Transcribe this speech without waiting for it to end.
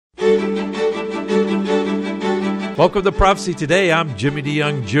Welcome to Prophecy Today. I'm Jimmy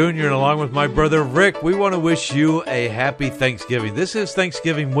DeYoung Jr., and along with my brother Rick, we want to wish you a happy Thanksgiving. This is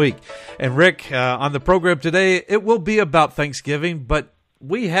Thanksgiving week. And Rick, on the program today, it will be about Thanksgiving, but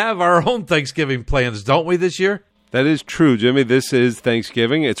we have our own Thanksgiving plans, don't we, this year? That is true, Jimmy. This is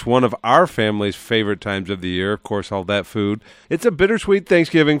Thanksgiving. It's one of our family's favorite times of the year. Of course, all that food. It's a bittersweet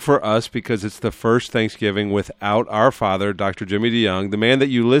Thanksgiving for us because it's the first Thanksgiving without our father, Dr. Jimmy DeYoung, the man that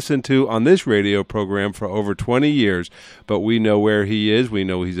you listen to on this radio program for over 20 years. But we know where he is. We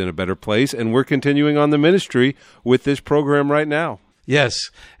know he's in a better place, and we're continuing on the ministry with this program right now. Yes,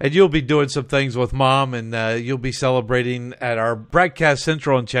 and you'll be doing some things with Mom, and you'll be celebrating at our Broadcast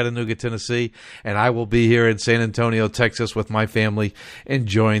Central in Chattanooga, Tennessee, and I will be here in San Antonio, Texas with my family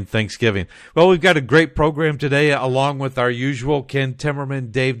enjoying Thanksgiving. Well, we've got a great program today, along with our usual Ken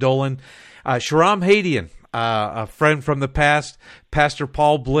Timmerman, Dave Dolan, Shahram Hadian, a friend from the past. Pastor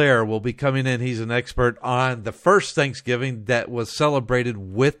Paul Blair will be coming in. He's an expert on the first Thanksgiving that was celebrated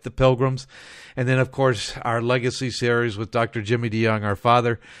with the Pilgrims. And then, of course, our Legacy series with Dr. Jimmy DeYoung, our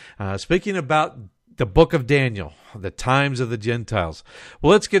father, speaking about the book of Daniel, the times of the Gentiles.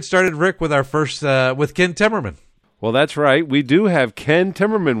 Well, let's get started, Rick, with our first, with Ken Timmerman. Well, that's right. We do have Ken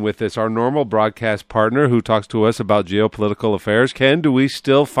Timmerman with us, our normal broadcast partner who talks to us about geopolitical affairs. Ken, do we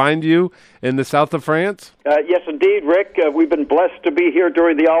still find you in the south of France? Yes, indeed, Rick. We've been blessed to be here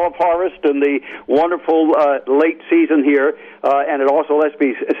during the olive harvest and the wonderful late season here, and it also lets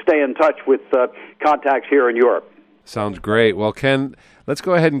me stay in touch with contacts here in Europe. Sounds great. Well, Ken, let's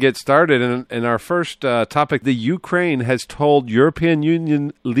go ahead and get started. In our first topic, the Ukraine has told European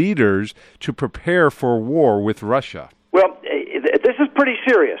Union leaders to prepare for war with Russia. Well, this is pretty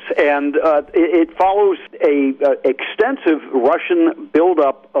serious, and it follows a extensive Russian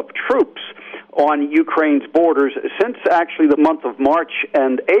buildup of troops on Ukraine's borders since actually the month of March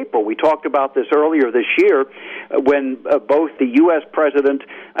and April. We talked about this earlier this year when both the U.S. President,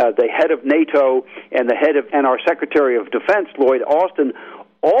 the head of NATO, and our Secretary of Defense, Lloyd Austin,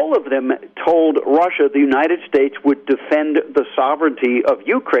 all of them told Russia the United States would defend the sovereignty of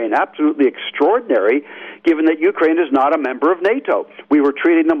Ukraine. Absolutely extraordinary, given that Ukraine is not a member of NATO. We were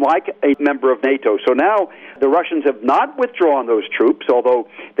treating them like a member of NATO. So now the Russians have not withdrawn those troops, although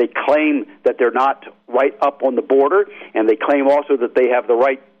they claim that they're not right up on the border, and they claim also that they have the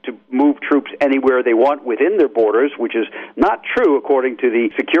right to move troops anywhere they want within their borders, which is not true according to the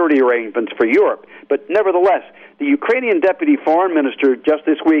security arrangements for Europe. But nevertheless, the Ukrainian deputy foreign minister just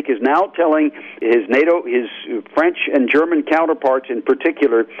this week is now telling his French and German counterparts in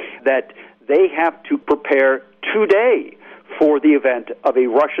particular, that they have to prepare today for the event of a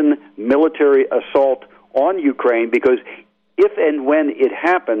Russian military assault on Ukraine, because if and when it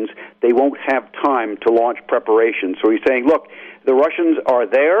happens, they won't have time to launch preparations. So he's saying, look, the Russians are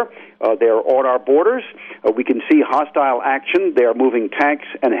there. They're on our borders. We can see hostile action. They are moving tanks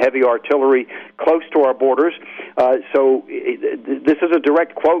and heavy artillery close to our borders. So this is a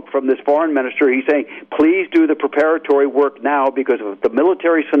direct quote from this foreign minister. He's saying, please do the preparatory work now, because if the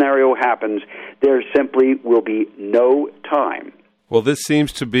military scenario happens, there simply will be no time. Well, this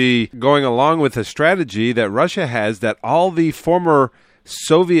seems to be going along with a strategy that Russia has, that all the former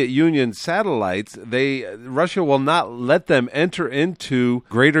Soviet Union satellites, Russia will not let them enter into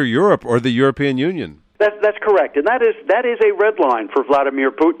Greater Europe or the European Union. That's correct, and that is a red line for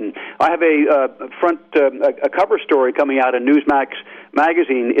Vladimir Putin. I have a cover story coming out in Newsmax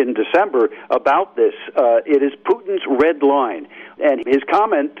magazine in December about this. It is Putin's red line, and his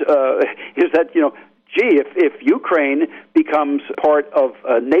comment is that, if Ukraine becomes part of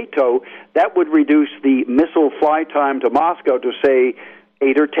NATO, that would reduce the missile fly time to Moscow to, say,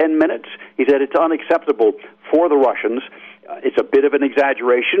 8 or 10 minutes. He said it's unacceptable for the Russians. It's a bit of an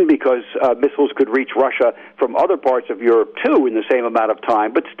exaggeration, because missiles could reach Russia from other parts of Europe, too, in the same amount of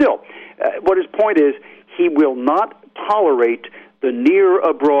time. But still, what his point is, he will not tolerate the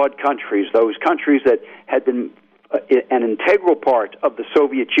near-abroad countries, those countries that had been an integral part of the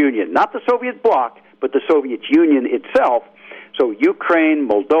Soviet Union, not the Soviet bloc, but the Soviet Union itself. So Ukraine,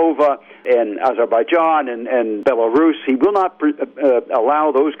 Moldova, and Azerbaijan, and Belarus, he will not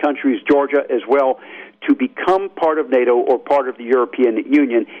allow those countries, Georgia as well, to become part of NATO or part of the European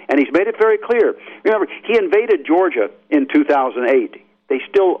Union. And he's made it very clear. Remember, he invaded Georgia in 2008. They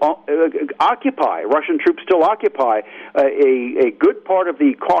still occupy, Russian troops still occupy a good part of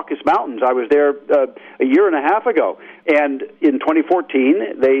the Caucasus Mountains. I was there a year and a half ago. And in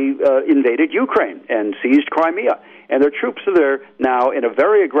 2014, they invaded Ukraine and seized Crimea. And their troops are there now in a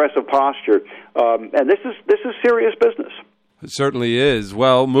very aggressive posture. And this is serious business. It certainly is.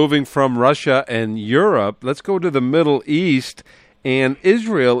 Well, moving from Russia and Europe, let's go to the Middle East. And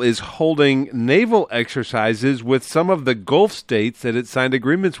Israel is holding naval exercises with some of the Gulf states that it signed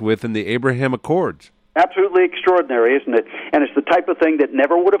agreements with in the Abraham Accords. Absolutely extraordinary, isn't it? And it's the type of thing that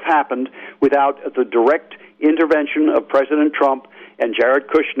never would have happened without the direct intervention of President Trump and Jared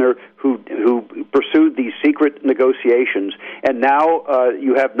Kushner, who pursued these secret negotiations. And now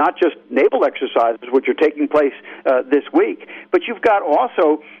you have not just naval exercises, which are taking place this week, but you've got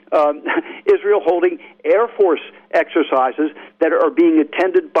also Israel holding Air Force exercises that are being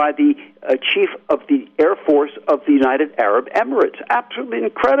attended by the chief of the Air Force of the United Arab Emirates. Absolutely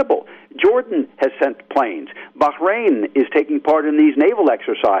incredible. Jordan has sent planes. Bahrain is taking part in these naval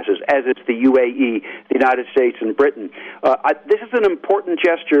exercises, as is the UAE, the United States, and Britain. This is an important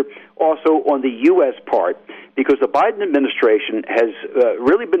gesture also on the U.S. part, because the Biden administration has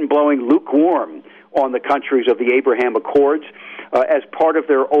really been blowing lukewarm on the countries of the Abraham Accords as part of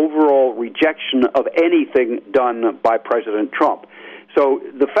their overall rejection of anything done by President Trump. So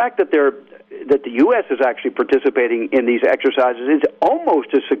the fact that the U.S. is actually participating in these exercises is almost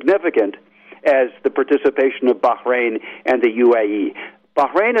as significant as the participation of Bahrain and the UAE.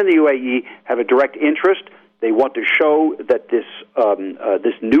 Bahrain and the UAE have a direct interest. They want to show that this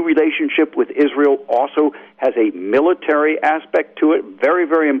new relationship with Israel also has a military aspect to it, very,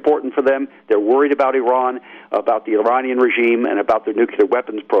 very important for them. They're worried about Iran, about the Iranian regime, and about their nuclear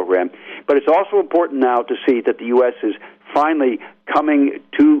weapons program. But it's also important now to see that the U.S. is finally coming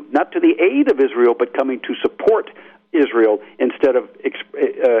to, not to the aid of Israel, but coming to support Israel instead of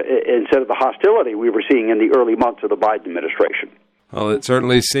the hostility we were seeing in the early months of the Biden administration. Well, it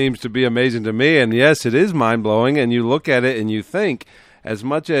certainly seems to be amazing to me, and yes, it is mind-blowing, and you look at it and you think, as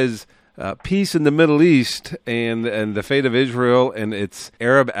much as peace in the Middle East and the fate of Israel and its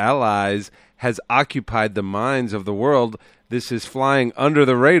Arab allies has occupied the minds of the world, this is flying under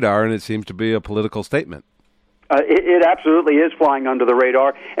the radar, and it seems to be a political statement. It absolutely is flying under the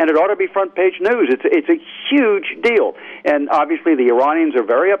radar, and it ought to be front-page news. It's a huge deal, and obviously the Iranians are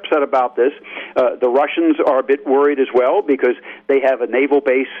very upset about this. The Russians are a bit worried as well because they have a naval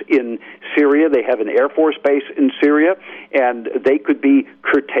base in Syria, they have an Air Force base in Syria, and they could be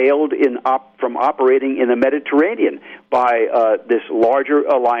curtailed from operating in the Mediterranean by this larger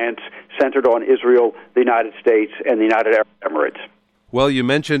alliance centered on Israel, the United States, and the United Arab Emirates. Well, you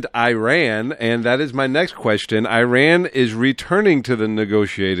mentioned Iran, and that is my next question. Iran is returning to the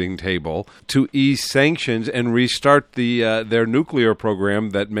negotiating table to ease sanctions and restart their nuclear program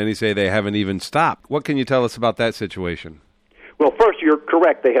that many say they haven't even stopped. What can you tell us about that situation? Well, first, you're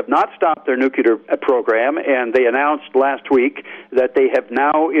correct. They have not stopped their nuclear program, and they announced last week that they have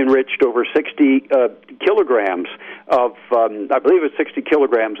now enriched over 60 kilograms of, I believe it's 60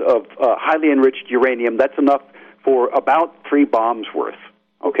 kilograms of highly enriched uranium. That's enough for about 3 bombs worth,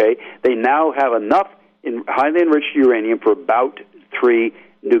 okay? They now have enough highly enriched uranium for about 3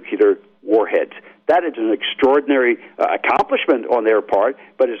 nuclear warheads. That is an extraordinary accomplishment on their part,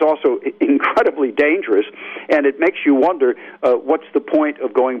 but it's also incredibly dangerous, and it makes you wonder what's the point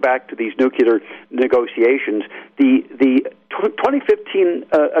of going back to these nuclear negotiations. The 2015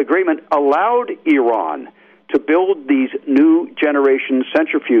 agreement allowed Iran to build these new generation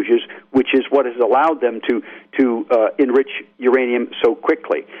centrifuges, which is what has allowed them to enrich uranium so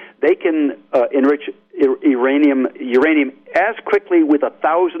quickly. They can enrich uranium as quickly with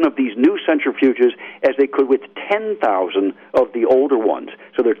 1,000 of these new centrifuges as they could with 10,000 of the older ones.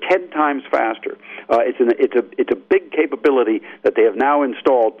 So they're 10 times faster. It's a big capability that they have now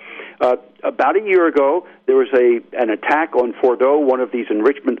installed. About a year ago, there was an attack on Fordo, one of these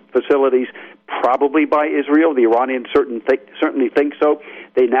enrichment facilities, probably by Israel. The Iranians certainly think so.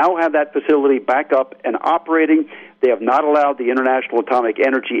 They now have that facility back up and operating. They have not allowed the International Atomic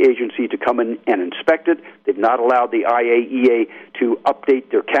Energy Agency to come in and inspect it. They've not allowed the IAEA to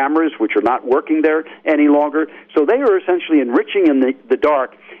update their cameras, which are not working there any longer. So they are essentially enriching in the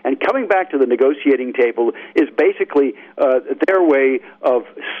dark, and coming back to the negotiating table is basically their way of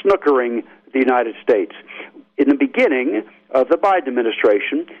snookering the United States. In the beginning of the Biden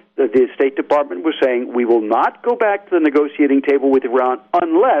administration, the State Department was saying, we will not go back to the negotiating table with Iran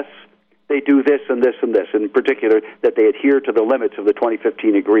unless they do this and this and this, in particular, that they adhere to the limits of the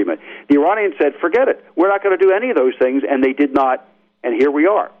 2015 agreement. The Iranians said, forget it. We're not going to do any of those things, and they did not, and here we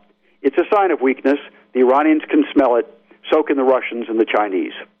are. It's a sign of weakness. The Iranians can smell it. So can the Russians and the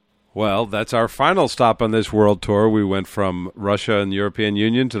Chinese. Well, that's our final stop on this world tour. We went from Russia and the European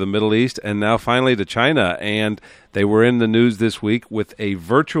Union to the Middle East and now finally to China. And they were in the news this week with a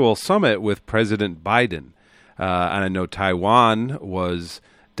virtual summit with President Biden. And I know Taiwan was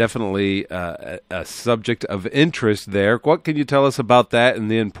definitely a subject of interest there. What can you tell us about that and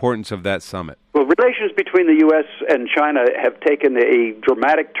the importance of that summit? Well, Well, relations between the U.S. and China have taken a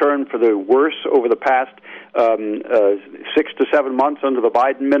dramatic turn for the worse over the past 6 to 7 months under the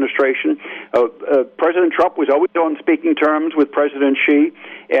Biden administration. President Trump was always on speaking terms with President Xi,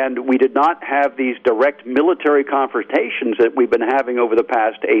 and we did not have these direct military confrontations that we've been having over the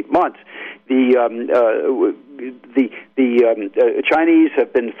past 8 months. The Chinese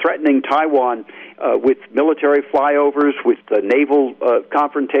have been threatening Taiwan with military flyovers, with naval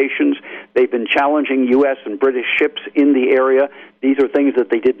confrontations. They've been challenging U.S. and British ships in the area. These are things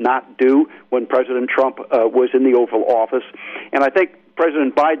that they did not do when President Trump was in the Oval Office. And I think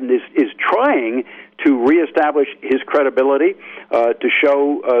President Biden is trying to reestablish his credibility, to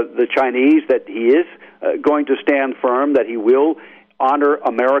show the Chinese that he is going to stand firm, that he will honor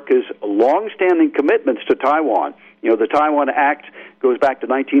America's long-standing commitments to Taiwan. You know, the Taiwan Act goes back to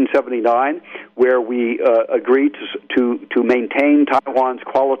 1979, where we agreed to maintain Taiwan's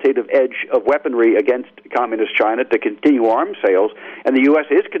qualitative edge of weaponry against Communist China, to continue arms sales, and the U.S.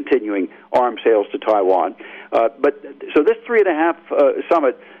 is continuing arms sales to Taiwan. So this 3.5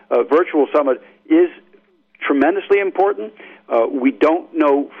 summit, virtual summit, is tremendously important. We don't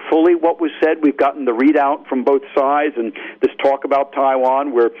know fully what was said. We've gotten the readout from both sides, and this talk about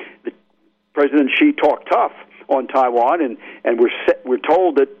Taiwan, where President Xi talked tough on Taiwan, and we're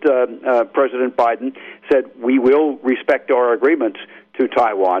told that President Biden said we will respect our agreements to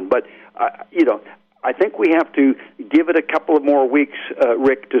Taiwan. But I think we have to give it a couple of more weeks,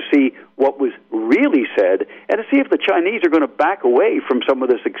 Rick, to see what was really said, and to see if the Chinese are going to back away from some of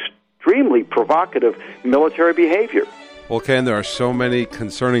this extremely provocative military behavior. Well, Ken, there are so many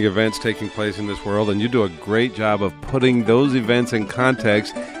concerning events taking place in this world, and you do a great job of putting those events in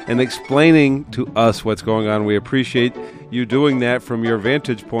context and explaining to us what's going on. We appreciate you doing that from your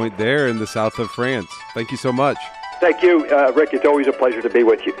vantage point there in the south of France. Thank you so much. Thank you, Rick. It's always a pleasure to be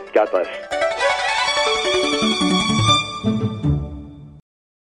with you. God bless.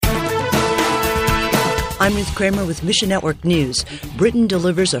 I'm Ruth Kramer with Mission Network News. Britain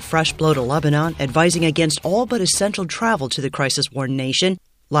delivers a fresh blow to Lebanon, advising against all but essential travel to the crisis-worn nation.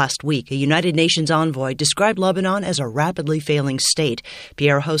 Last week, a United Nations envoy described Lebanon as a rapidly failing state.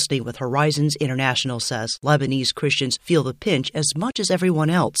 Pierre Hosny with Horizons International says Lebanese Christians feel the pinch as much as everyone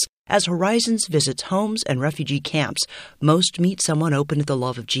else. As Horizons visits homes and refugee camps, most meet someone open to the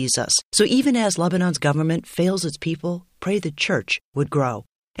love of Jesus. So even as Lebanon's government fails its people, pray the church would grow.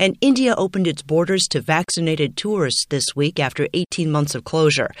 And India opened its borders to vaccinated tourists this week after 18 months of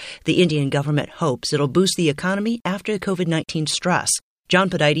closure. The Indian government hopes it'll boost the economy after COVID-19 stress. John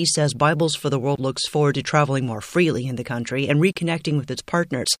Podaites says Bibles for the World looks forward to traveling more freely in the country and reconnecting with its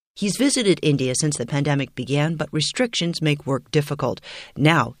partners. He's visited India since the pandemic began, but restrictions make work difficult.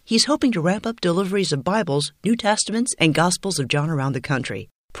 Now, he's hoping to ramp up deliveries of Bibles, New Testaments, and Gospels of John around the country.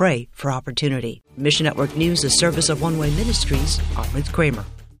 Pray for opportunity. Mission Network News, a service of One Way Ministries. I'm Ruth Kramer.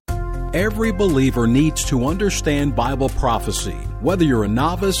 Every believer needs to understand Bible prophecy. Whether you're a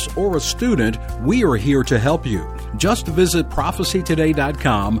novice or a student, we are here to help you. Just visit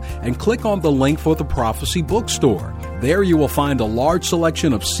prophecytoday.com and click on the link for the Prophecy Bookstore. There you will find a large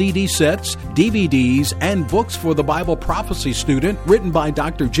selection of CD sets, DVDs, and books for the Bible prophecy student written by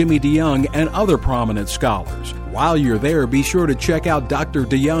Dr. Jimmy DeYoung and other prominent scholars. While you're there, be sure to check out Dr.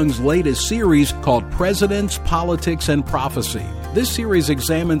 DeYoung's latest series called Presidents, Politics, and Prophecy. This series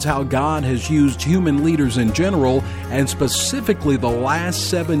examines how God has used human leaders in general, and specifically the last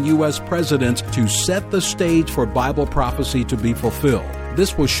 7 U.S. presidents, to set the stage for Bible prophecy to be fulfilled.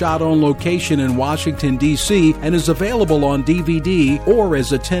 This was shot on location in Washington, D.C., and is available on DVD or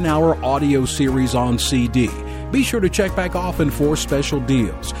as a 10-hour audio series on CD. Be sure to check back often for special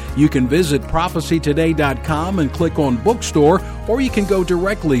deals. You can visit prophecytoday.com and click on Bookstore, or you can go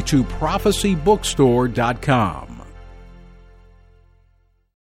directly to prophecybookstore.com.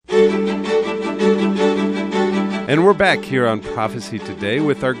 And we're back here on Prophecy Today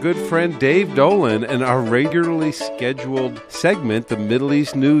with our good friend Dave Dolan and our regularly scheduled segment, the Middle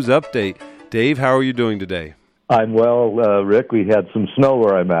East News Update. Dave, how are you doing today? I'm well, Rick. We had some snow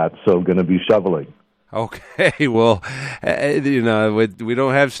where I'm at, so I'm going to be shoveling. Okay, well, we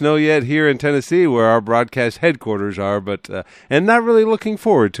don't have snow yet here in Tennessee where our broadcast headquarters are, but and not really looking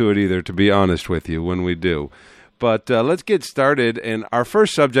forward to it either, to be honest with you, when we do. But let's get started. And our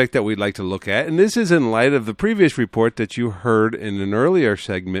first subject that we'd like to look at, and this is in light of the previous report that you heard in an earlier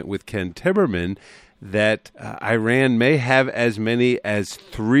segment with Ken Timmerman, that Iran may have as many as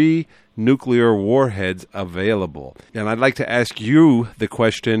 3 nuclear warheads available. And I'd like to ask you the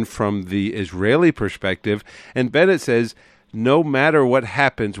question from the Israeli perspective. And Bennett says, no matter what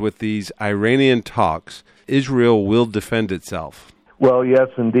happens with these Iranian talks, Israel will defend itself. Well, yes,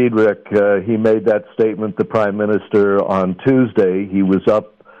 indeed, Rick. He made that statement, the Prime Minister, on Tuesday. He was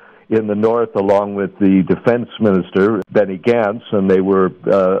up in the north along with the Defense Minister, Benny Gantz, and they were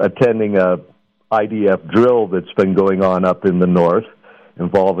attending a IDF drill that's been going on up in the north,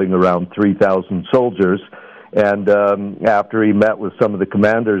 involving around 3,000 soldiers. And after he met with some of the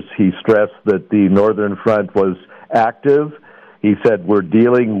commanders, he stressed that the Northern Front was active. He said, we're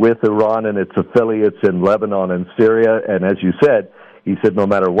dealing with Iran and its affiliates in Lebanon and Syria. And as you said, he said, no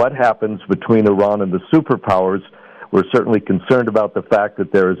matter what happens between Iran and the superpowers, we're certainly concerned about the fact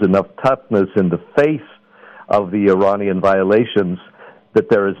that there is enough toughness in the face of the Iranian violations that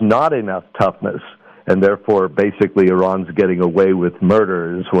there is not enough toughness. And therefore, basically, Iran's getting away with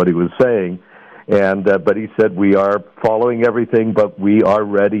murder, is what he was saying. And but he said, we are following everything, but we are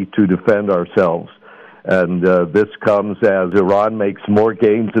ready to defend ourselves. And this comes as Iran makes more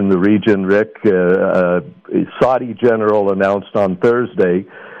gains in the region. Rick, a Saudi general announced on Thursday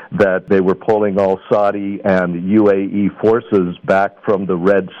that they were pulling all Saudi and UAE forces back from the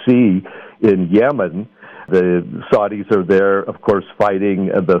Red Sea in Yemen. The Saudis are there, of course, fighting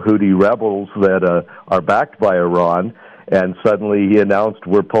the Houthi rebels that are backed by Iran. And suddenly he announced,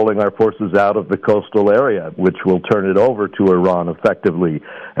 we're pulling our forces out of the coastal area, which will turn it over to Iran effectively.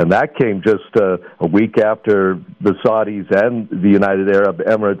 And that came just a week after the Saudis and the United Arab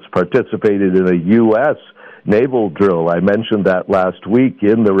Emirates participated in a U.S. naval drill. I mentioned that last week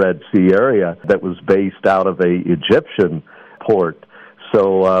in the Red Sea area that was based out of a Egyptian port.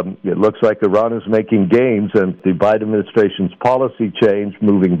 So it looks like Iran is making gains, and the Biden administration's policy change,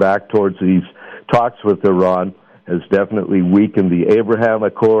 moving back towards these talks with Iran, has definitely weakened the Abraham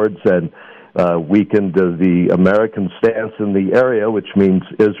Accords and weakened the American stance in the area, which means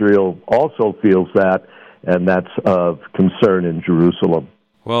Israel also feels that, and that's of concern in Jerusalem.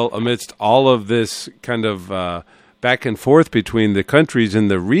 Well, amidst all of this kind of back and forth between the countries in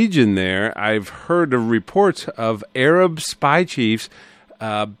the region there, I've heard of reports of Arab spy chiefs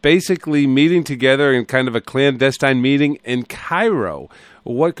basically meeting together in kind of a clandestine meeting in Cairo.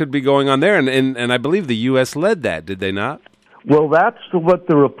 What could be going on there? And I believe the U.S. led that, did they not? Well, that's what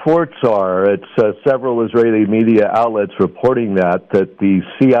the reports are. It's several Israeli media outlets reporting that the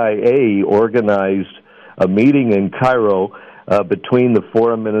CIA organized a meeting in Cairo between the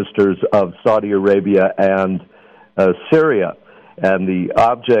foreign ministers of Saudi Arabia and Syria. And the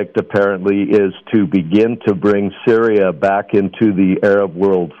object, apparently, is to begin to bring Syria back into the Arab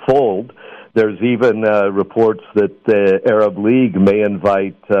world fold. There's even reports that the Arab League may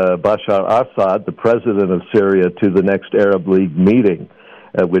invite Bashar Assad, the president of Syria, to the next Arab League meeting,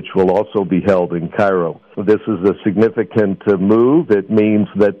 which will also be held in Cairo. This is a significant move. It means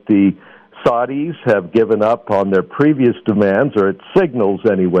that the Saudis have given up on their previous demands, or it signals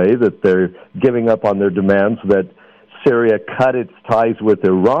anyway that they're giving up on their demands that Syria cut its ties with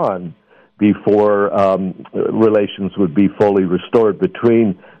Iran before relations would be fully restored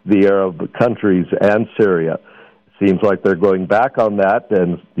between the Arab countries and Syria. Seems like they're going back on that,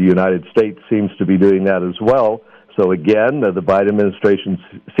 and the United States seems to be doing that as well. So again, the Biden administration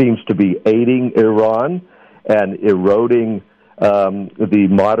seems to be aiding Iran and eroding the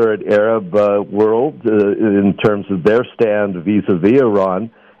moderate Arab world in terms of their stand vis-a-vis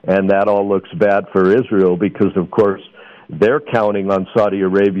Iran, and that all looks bad for Israel because, of course, they're counting on Saudi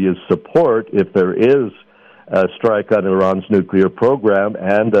Arabia's support if there is a strike on Iran's nuclear program,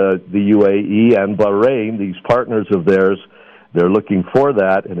 and the UAE and Bahrain, these partners of theirs, they're looking for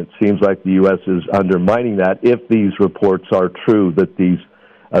that, and it seems like the U.S. is undermining that if these reports are true that these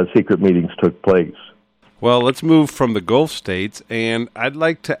secret meetings took place. Well, let's move from the Gulf states, and I'd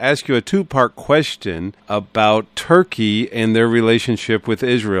like to ask you a two-part question about Turkey and their relationship with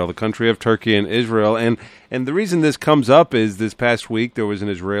Israel, the country of Turkey and Israel. And the reason this comes up is this past week there was an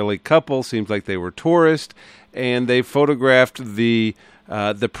Israeli couple, seems like they were tourists, and they photographed the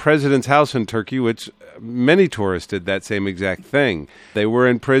president's house in Turkey, which many tourists did that same exact thing. They were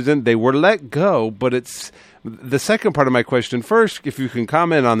in prison. They were let go, but it's the second part of my question. First, if you can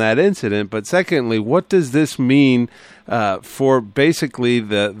comment on that incident, but secondly, what does this mean for basically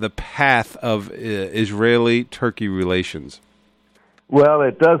the path of Israeli-Turkey relations? Well,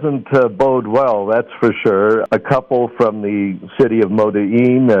 it doesn't bode well, that's for sure. A couple from the city of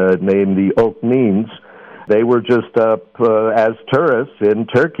Modi'in named the Okneens, they were just up as tourists in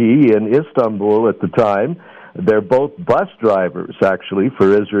Turkey, in Istanbul at the time. They're both bus drivers, actually,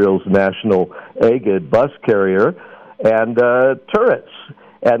 for Israel's national Agid bus carrier, and tourists.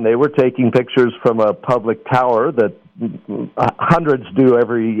 And they were taking pictures from a public tower that hundreds do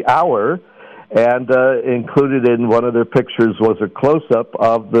every hour, and included in one of their pictures was a close-up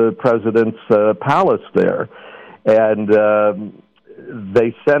of the president's palace there. And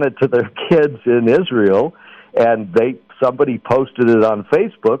they sent it to their kids in Israel, and somebody posted it on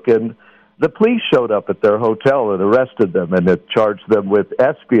Facebook, and the police showed up at their hotel and arrested them, and it charged them with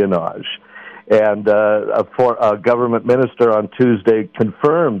espionage. And a government minister on Tuesday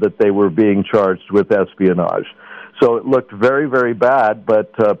confirmed that they were being charged with espionage. So it looked very, very bad,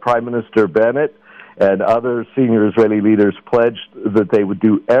 but Prime Minister Bennett and other senior Israeli leaders pledged that they would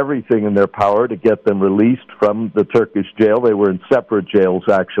do everything in their power to get them released from the Turkish jail. They were in separate jails,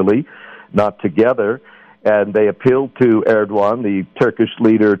 actually, not together. And they appealed to Erdogan, the Turkish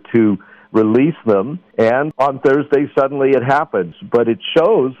leader, to release them. And on Thursday, suddenly it happens. But it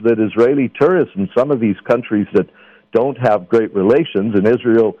shows that Israeli tourists in some of these countries that don't have great relations, and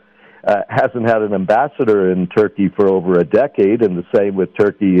Israel hasn't had an ambassador in Turkey for over a decade, and the same with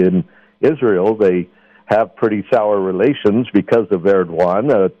Turkey in Israel. They have pretty sour relations because of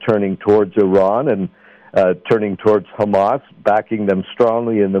Erdogan turning towards Iran and turning towards Hamas, backing them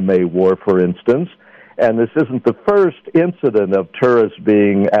strongly in the May war, for instance. And this isn't the first incident of tourists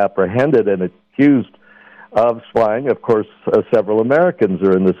being apprehended and accused of spying. Of course, several Americans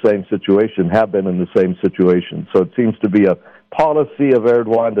are in the same situation, have been in the same situation. So it seems to be a policy of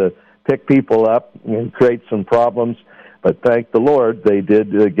Erdogan to pick people up and create some problems. But thank the Lord, they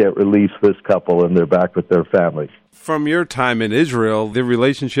did get released, this couple, and they're back with their families. From your time in Israel, the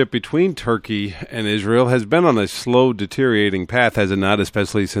relationship between Turkey and Israel has been on a slow deteriorating path, has it not,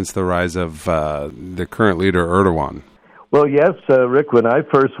 especially since the rise of the current leader, Erdogan? Well, yes, Rick, when I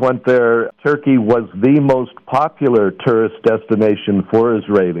first went there, Turkey was the most popular tourist destination for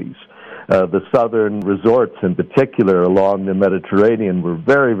Israelis. The southern resorts in particular along the Mediterranean were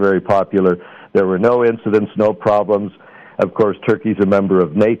very, very popular. There were no incidents, no problems. Of course, Turkey's a member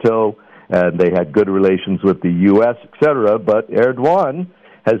of NATO, and they had good relations with the U.S., etc. But Erdogan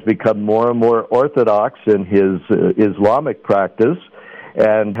has become more and more orthodox in his Islamic practice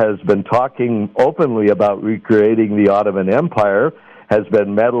and has been talking openly about recreating the Ottoman Empire, has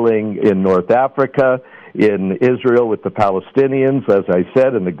been meddling in North Africa, in Israel with the Palestinians, as I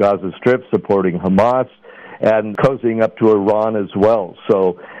said, in the Gaza Strip, supporting Hamas, and cozying up to Iran as well.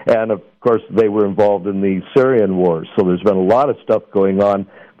 So, and of course, they were involved in the Syrian war. So there's been a lot of stuff going on,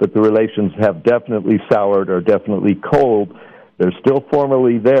 but the relations have definitely soured, or definitely cold. They're still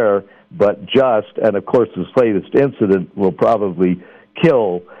formally there, but just, and of course, this latest incident will probably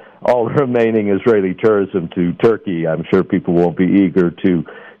kill all remaining Israeli tourism to Turkey. I'm sure people won't be eager to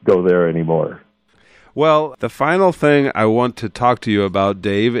go there anymore. Well, the final thing I want to talk to you about,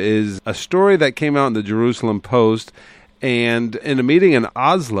 Dave, is a story that came out in the Jerusalem Post. And in a meeting in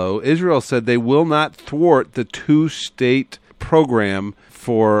Oslo, Israel said they will not thwart the two-state program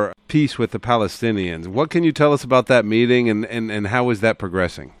for peace with the Palestinians. What can you tell us about that meeting, and how is that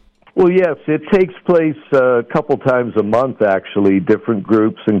progressing? Well, yes, it takes place a couple times a month, actually. Different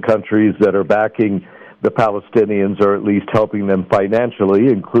groups and countries that are backing the Palestinians, or at least helping them financially,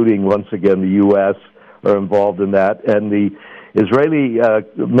 including, once again, the U.S., are involved in that. And the Israeli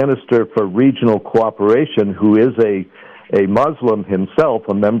Minister for Regional Cooperation, who is a Muslim himself,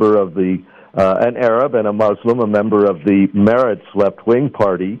 a member of an Arab and a Muslim, a member of the Meretz left-wing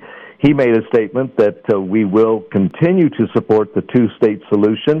party, he made a statement that we will continue to support the two-state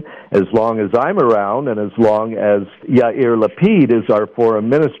solution as long as I'm around and as long as Yair Lapid is our foreign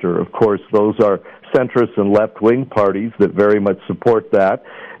minister. Of course, those are centrist and left-wing parties that very much support that.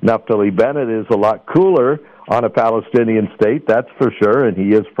 Naftali Bennett is a lot cooler on a Palestinian state, that's for sure, and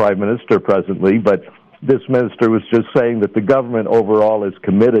he is prime minister presently, but this minister was just saying that the government overall is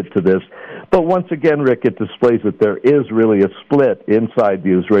committed to this. But once again, Rick, it displays that there is really a split inside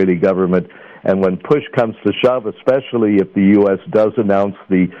the Israeli government, and when push comes to shove, especially if the U.S. does announce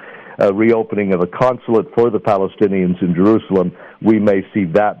the reopening of a consulate for the Palestinians in Jerusalem, we may see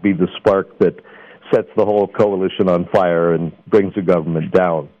that be the spark that sets the whole coalition on fire and brings the government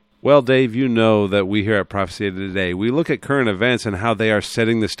down. Well, Dave, you know that we here at Prophecy Today, we look at current events and how they are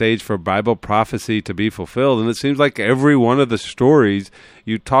setting the stage for Bible prophecy to be fulfilled, and it seems like every one of the stories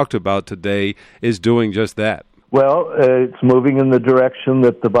you talked about today is doing just that. Well, it's moving in the direction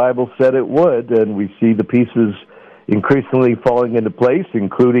that the Bible said it would, and we see the pieces increasingly falling into place,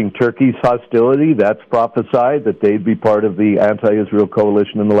 including Turkey's hostility. That's prophesied that they'd be part of the anti-Israel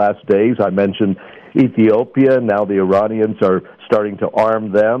coalition in the last days. I mentioned Ethiopia. Now the Iranians are starting to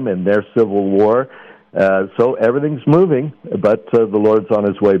arm them in their civil war. So everything's moving, but the Lord's on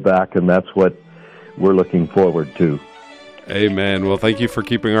his way back, and that's what we're looking forward to. Amen. Well, thank you for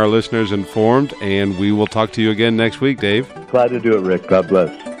keeping our listeners informed, and we will talk to you again next week, Dave. Glad to do it, Rick. God bless.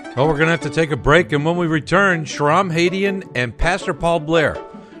 Well, we're going to have to take a break, and when we return, Shahram Hadian and Pastor Paul Blair,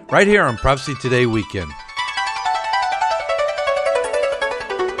 right here on Prophecy Today Weekend.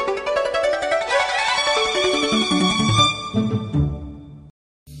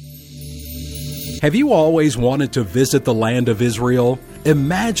 Have you always wanted to visit the land of Israel?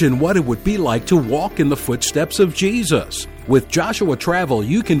 Imagine what it would be like to walk in the footsteps of Jesus. With Joshua Travel,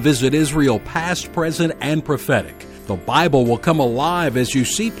 you can visit Israel past, present, and prophetic. The Bible will come alive as you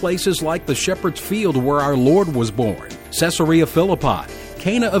see places like the Shepherd's Field where our Lord was born, Caesarea Philippi,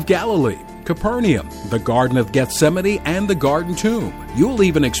 Cana of Galilee, Capernaum, the Garden of Gethsemane, and the Garden Tomb. You'll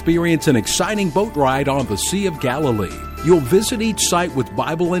even experience an exciting boat ride on the Sea of Galilee. You'll visit each site with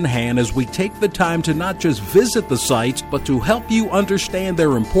Bible in hand as we take the time to not just visit the sites, but to help you understand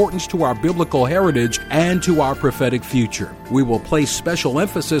their importance to our biblical heritage and to our prophetic future. We will place special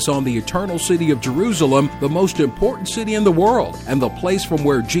emphasis on the eternal city of Jerusalem, the most important city in the world, and the place from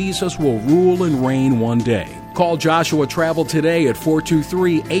where Jesus will rule and reign one day. Call Joshua Travel today at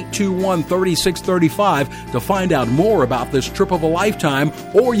 423-821-3635 to find out more about this trip of a lifetime,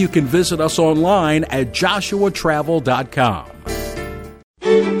 or you can visit us online at joshuatravel.com.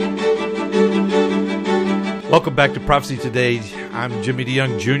 Welcome back to Prophecy Today. I'm Jimmy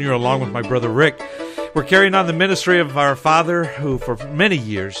DeYoung Jr. along with my brother Rick. We're carrying on the ministry of our father, who for many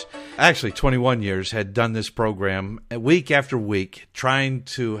years, actually 21 years, had done this program week after week, trying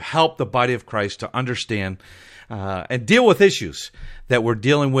to help the body of Christ to understand and deal with issues that we're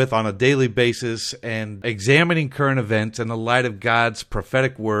dealing with on a daily basis, and examining current events in the light of God's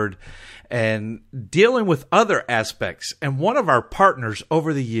prophetic word, and dealing with other aspects. And one of our partners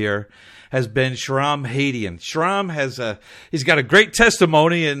over the year has been Shahram Hadian. Shahram he's got a great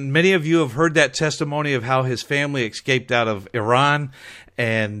testimony, and many of you have heard that testimony of how his family escaped out of Iran,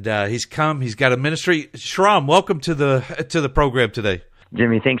 and he's got a ministry. Shahram, welcome to the program today.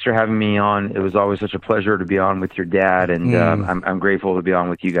 Jimmy, thanks for having me on. It was always such a pleasure to be on with your dad, and I'm grateful to be on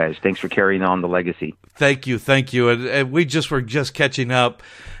with you guys. Thanks for carrying on the legacy. Thank you. And we were just catching up.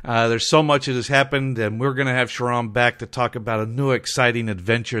 There's so much that has happened, and we're going to have Shahram back to talk about a new exciting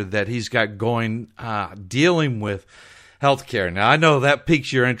adventure that he's got going, dealing with healthcare. Now, I know that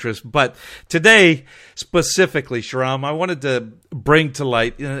piques your interest, but today, specifically, Shahram, I wanted to bring to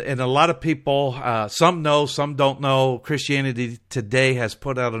light, and a lot of people, some know, some don't know, Christianity Today has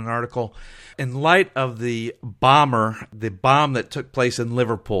put out an article in light of the bomb that took place in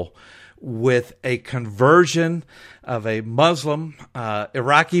Liverpool, with a conversion of a Muslim,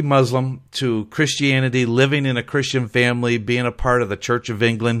 Iraqi Muslim, to Christianity, living in a Christian family, being a part of the Church of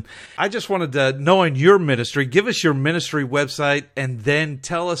England. I just wanted to, knowing your ministry, give us your ministry website, and then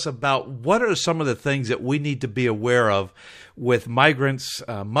tell us about what are some of the things that we need to be aware of with migrants,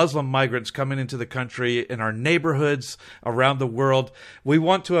 Muslim migrants coming into the country, in our neighborhoods around the world. We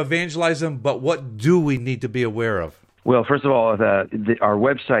want to evangelize them, but what do we need to be aware of? Well, first of all, our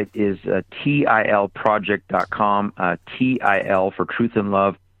website is tilproject.com, TIL for Truth and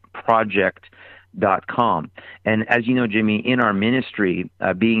Love Project.com. And as you know, Jimmy, in our ministry,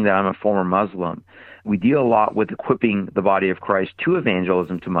 being that I'm a former Muslim, we deal a lot with equipping the body of Christ to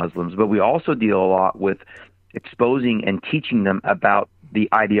evangelism to Muslims, but we also deal a lot with exposing and teaching them about the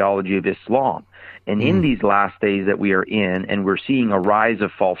ideology of Islam. And in these last days that we are in, and we're seeing a rise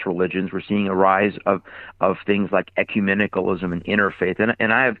of false religions, we're seeing a rise of things like ecumenicalism and interfaith.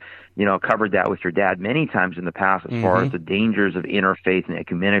 And I have, covered that with your dad many times in the past as far as the dangers of interfaith and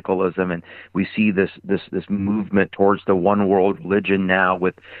ecumenicalism. And we see this movement towards the one world religion now,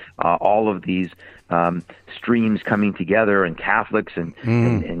 with all of these streams coming together, and Catholics and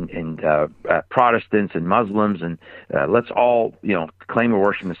Protestants and Muslims, and let's all claim we're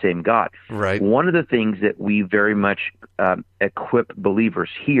worshiping the same God. Right. One of the things that we very much equip believers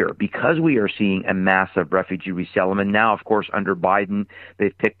here, because we are seeing a massive refugee resettlement. Now, of course, under Biden,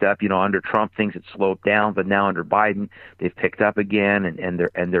 they've picked up. Under Trump, things had slowed down, but now under Biden, they've picked up again,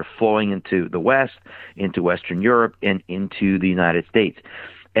 and they're flowing into the West, into Western Europe, and into the United States.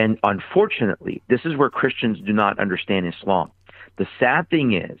 And unfortunately, this is where Christians do not understand Islam. The sad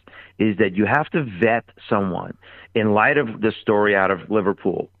thing is that you have to vet someone. In light of the story out of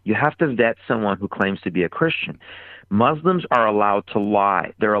Liverpool, you have to vet someone who claims to be a Christian. Muslims are allowed to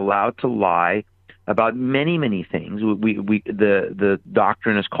lie. They're allowed to lie about many, many things. The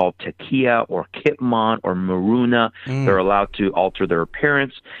doctrine is called taqiyya or kitman or maruna. They're allowed to alter their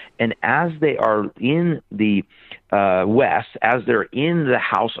appearance. And as they are in the West, as they're in the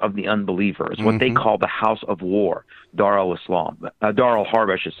house of the unbelievers, what they call the house of war, Dar al-Islam, Dar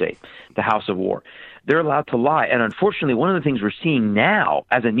al-Harb, I should say, the house of war, they're allowed to lie. And unfortunately, one of the things we're seeing now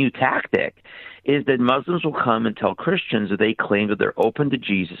as a new tactic is that Muslims will come and tell Christians that they claim that they're open to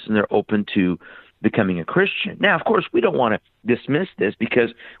Jesus and they're open to becoming a Christian. Now, of course, we don't want to dismiss this,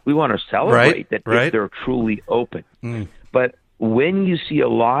 because we want to celebrate if they're truly open. But when you see a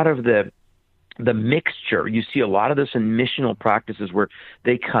lot of the the mixture. You see a lot of this in missional practices where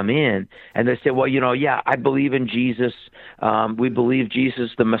they come in and they say, well, I believe in Jesus. We believe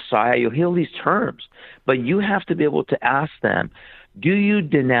Jesus, the Messiah. You'll hear these terms, but you have to be able to ask them, do you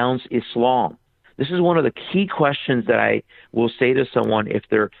denounce Islam? This is one of the key questions that I will say to someone if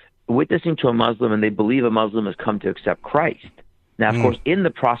they're witnessing to a Muslim and they believe a Muslim has come to accept Christ. Now, of course, in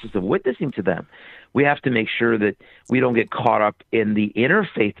the process of witnessing to them, we have to make sure that we don't get caught up in the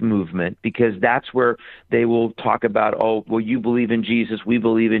interfaith movement, because that's where they will talk about, oh, well, you believe in Jesus, we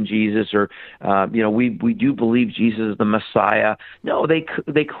believe in Jesus, or, we do believe Jesus is the Messiah. No, they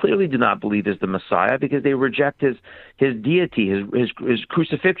clearly do not believe is the Messiah, because they reject his deity, his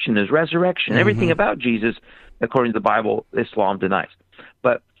crucifixion, his resurrection, everything about Jesus, according to the Bible, Islam denies.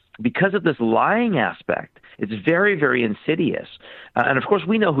 But because of this lying aspect, it's very, very insidious. And of course,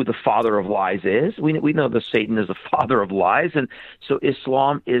 we know who the father of lies is. We know that Satan is the father of lies. And so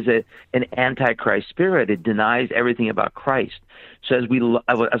Islam is an antichrist spirit. It denies everything about Christ. So as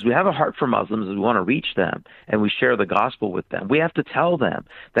we have a heart for Muslims, as we want to reach them and we share the gospel with them, we have to tell them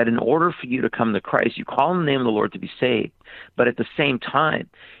that in order for you to come to Christ, you call on the name of the Lord to be saved. But at the same time,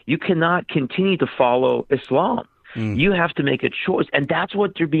 you cannot continue to follow Islam. You have to make a choice, and that's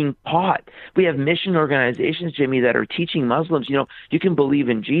what they're being taught. We have mission organizations, Jimmy, that are teaching Muslims, you can believe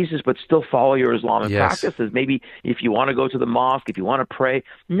in Jesus but still follow your Islamic practices. Maybe if you want to go to the mosque, if you want to pray.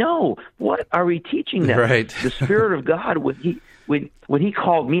 No, what are we teaching them? Right. The Spirit of God, when he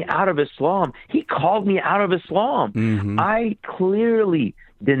called me out of Islam, he called me out of Islam. I clearly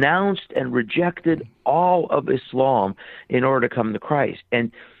denounced and rejected all of Islam in order to come to Christ.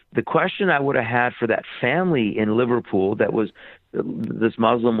 And the question I would have had for that family in Liverpool that this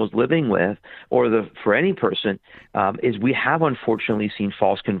Muslim was living with, or for any person, is we have unfortunately seen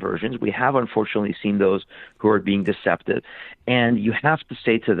false conversions. We have unfortunately seen those who are being deceptive. And you have to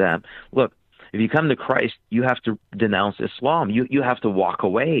say to them, look, if you come to Christ, you have to denounce Islam. You have to walk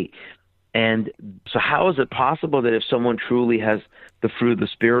away. And so how is it possible that if someone truly has the fruit of the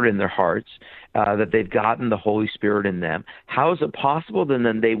Spirit in their hearts, that they've gotten the Holy Spirit in them, how is it possible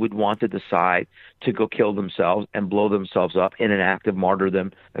then they would want to decide to go kill themselves and blow themselves up in an act of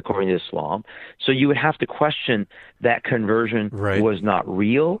martyrdom according to Islam? So you would have to question that conversion was not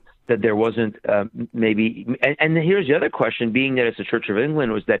real, that there wasn't maybe – and here's the other question, being that it's the Church of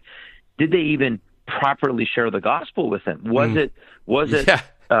England, was that did they even properly share the gospel with them? Was it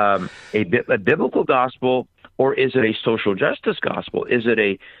a biblical gospel, or is it a social justice gospel? Is it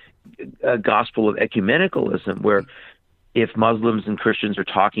a gospel of ecumenicalism, where if Muslims and Christians are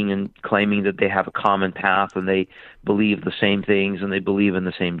talking and claiming that they have a common path and they believe the same things and they believe in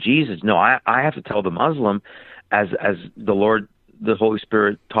the same Jesus? No, I have to tell the Muslim, as the Lord, the Holy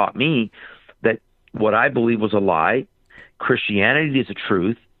Spirit taught me, that what I believe was a lie. Christianity is a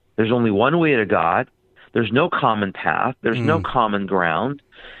truth. There's only one way to God. There's no common path. There's no common ground.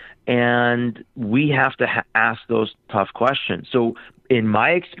 And we have to ask those tough questions. So in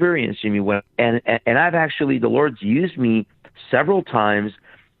my experience, Jimmy, and I've actually, the Lord's used me several times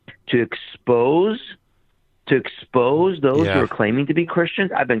to expose those who are claiming to be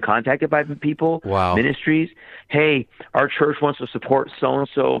Christians. I've been contacted by people, ministries. Hey, our church wants to support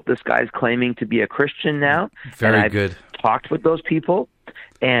so-and-so. This guy's claiming to be a Christian now. Very good. I've talked with those people,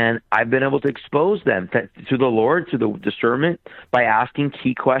 and I've been able to expose them to the Lord, to the discernment, by asking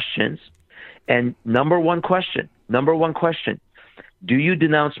key questions. And number one question, do you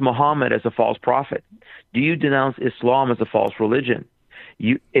denounce Muhammad as a false prophet? Do you denounce Islam as a false religion?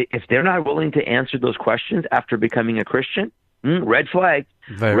 If they're not willing to answer those questions after becoming a Christian, red flag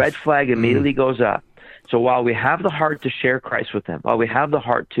immediately goes up. So while we have the heart to share Christ with them, while we have the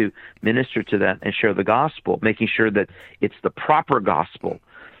heart to minister to them and share the gospel, making sure that it's the proper gospel,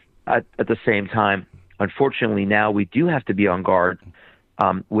 at the same time, unfortunately, now we do have to be on guard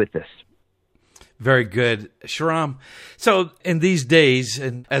with this. Very good. Shahram, so in these days,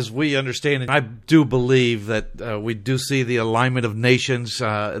 and as we understand it, I do believe that we do see the alignment of nations,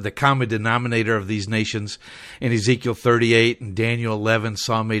 the common denominator of these nations in Ezekiel 38 and Daniel 11,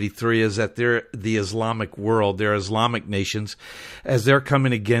 Psalm 83, is that they're the Islamic world, they're Islamic nations, as they're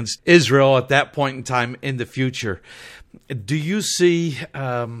coming against Israel at that point in time in the future. Do you see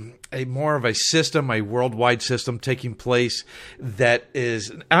a more of a system, a worldwide system taking place that is,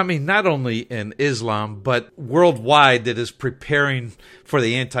 not only in Islam, but worldwide, that is preparing for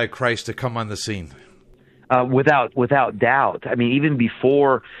the Antichrist to come on the scene? Without doubt. Even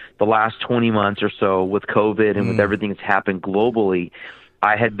before the last 20 months or so with COVID and with everything that's happened globally,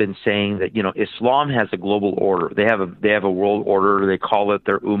 I had been saying that, Islam has a global order. They have a world order. They call it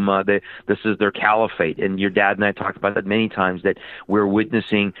their ummah. This is their caliphate. And your dad and I talked about that many times, that we're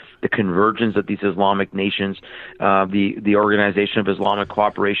witnessing the convergence of these Islamic nations, the Organization of Islamic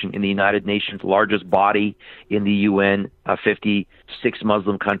Cooperation in the United Nations, largest body in the UN, 56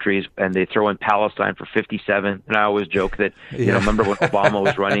 Muslim countries, and they throw in Palestine for 57. And I always joke that, remember when Obama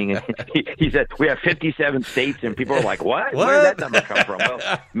was running, and he said, we have 57 states, and people are like, what? Where did that number come from? Well,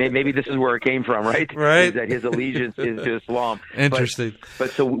 maybe this is where it came from, right? Right. Is that his allegiance is to Islam. Interesting.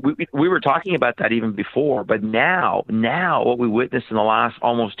 But so we were talking about that even before, but now what we witnessed in the last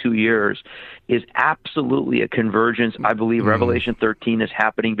almost 2 years is absolutely a convergence. I believe Revelation 13 is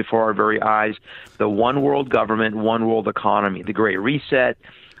happening before our very eyes. The one world government, one world economy, the Great Reset,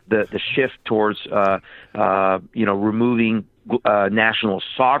 the shift towards removing national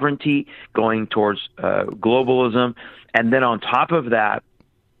sovereignty, going towards globalism, and then on top of that,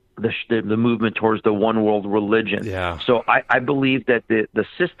 the movement towards the one world religion. Yeah. So I believe that the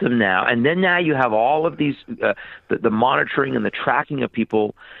system now, and then now you have all of these, the monitoring and the tracking of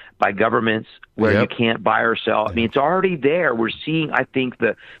people by governments where you can't buy or sell. I mean, it's already there. We're seeing, I think,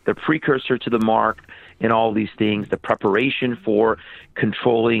 the precursor to the mark in all these things, the preparation for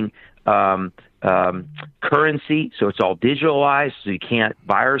controlling currency. So it's all digitalized, so you can't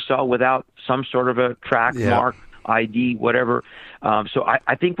buy or sell without some sort of a track, mark, ID, whatever. So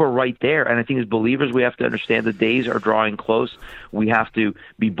I think we're right there. And I think as believers, we have to understand the days are drawing close. We have to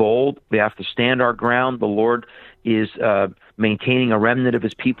be bold. We have to stand our ground. The Lord is maintaining a remnant of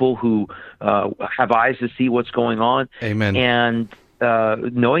his people who have eyes to see what's going on. Amen. And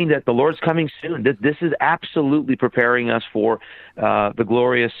knowing that the Lord's coming soon. This is absolutely preparing us for the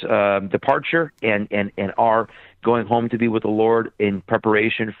glorious departure and our going home to be with the Lord in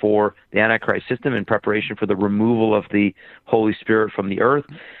preparation for the Antichrist system, in preparation for the removal of the Holy Spirit from the earth.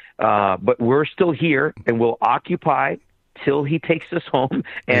 But we're still here, and we'll occupy till he takes us home,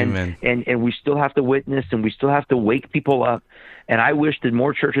 and we still have to witness, and we still have to wake people up. And I wish that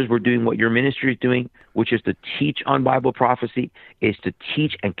more churches were doing what your ministry is doing, which is to teach on Bible prophecy, is to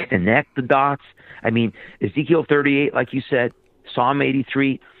teach and connect the dots. I mean, Ezekiel 38, like you said, Psalm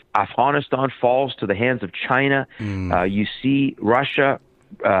 83, Afghanistan falls to the hands of China. You see Russia,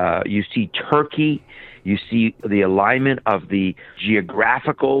 you see Turkey, you see the alignment of the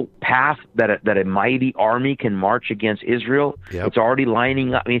geographical path that a mighty army can march against Israel. Yep. It's already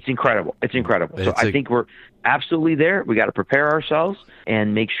lining up. I mean, it's incredible. It's incredible. So I think we're absolutely there. We got to prepare ourselves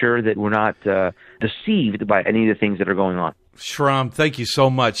and make sure that we're not deceived by any of the things that are going on. Shahram, thank you so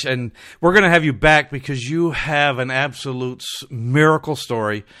much. And we're going to have you back because you have an absolute miracle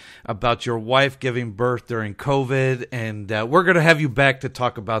story about your wife giving birth during COVID. And we're going to have you back to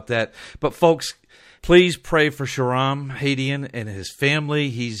talk about that. But folks, please pray for Shahram Hadian and his family.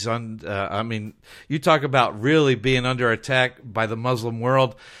 He's you talk about really being under attack by the Muslim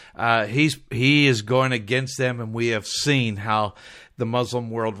world. He is going against them, and we have seen how the Muslim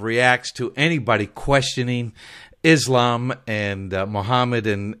world reacts to anybody questioning Islam and Muhammad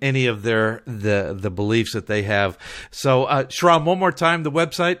and any of the beliefs that they have. So, Shahram, one more time, the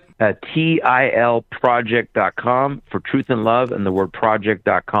website? TILproject.com for truth and love, and the word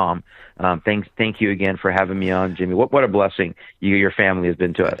project.com. Thank you again for having me on, Jimmy. What a blessing your family has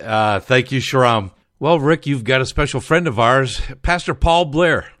been to us. Thank you, Shahram. Well, Rick, you've got a special friend of ours, Pastor Paul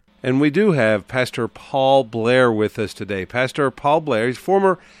Blair. And we do have Pastor Paul Blair with us today. Pastor Paul Blair, he's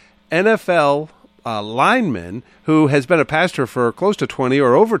former NFL lineman who has been a pastor for close to 20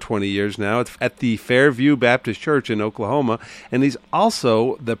 or over 20 years now at the Fairview Baptist Church in Oklahoma, and he's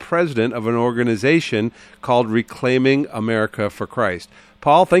also the president of an organization called Reclaiming America for Christ.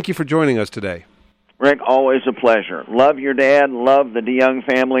 Paul, thank you for joining us today. Rick, always a pleasure. Love your dad, love the DeYoung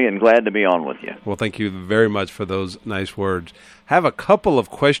family, and glad to be on with you. Well, thank you very much for those nice words. Have a couple of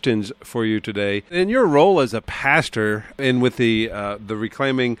questions for you today. In your role as a pastor and with the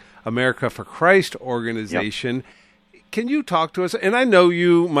Reclaiming America for Christ organization, can you talk to us? And I know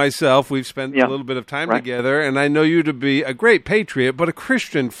you myself, we've spent a little bit of time together, and I know you to be a great patriot, but a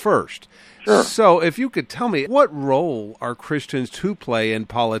Christian first. Sure. So if you could tell me, what role are Christians to play in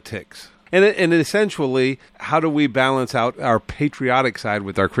politics? And essentially, how do we balance out our patriotic side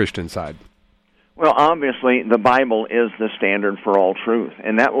with our Christian side? Well, obviously, the Bible is the standard for all truth.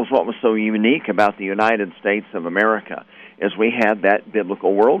 And that was what was so unique about the United States of America, is we had that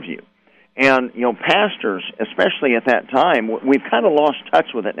biblical worldview. And, pastors, especially at that time, we've kind of lost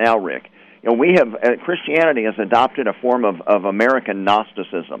touch with it now, Rick. Christianity has adopted a form of American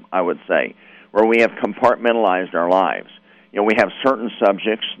Gnosticism, I would say, where we have compartmentalized our lives. We have certain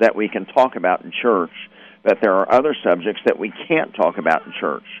subjects that we can talk about in church, but there are other subjects that we can't talk about in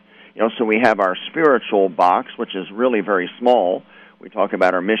church. So we have our spiritual box, which is really very small. We talk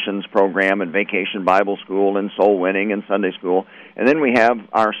about our missions program and Vacation Bible School and soul winning and Sunday school. And then we have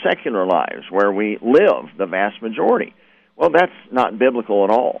our secular lives where we live, the vast majority. Well, that's not biblical at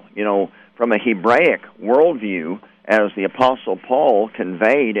all. From a Hebraic worldview, as the Apostle Paul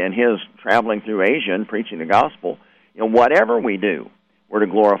conveyed in his traveling through Asia and preaching the gospel, whatever we do, we're to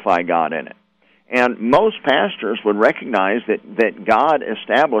glorify God in it. And most pastors would recognize that God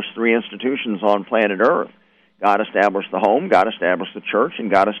established three institutions on planet Earth. God established the home, God established the church,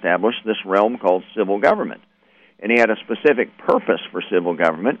 and God established this realm called civil government. And he had a specific purpose for civil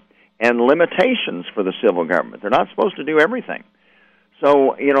government and limitations for the civil government. They're not supposed to do everything.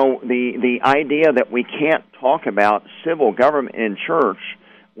 So, the idea that we can't talk about civil government in church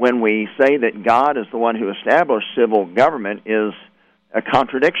when we say that God is the one who established civil government is a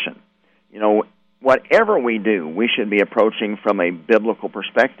contradiction. Whatever we do, we should be approaching from a biblical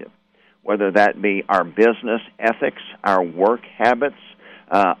perspective, whether that be our business ethics, our work habits,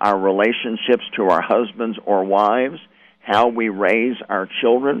 our relationships to our husbands or wives, how we raise our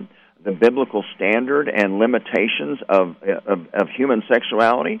children, the biblical standard and limitations of human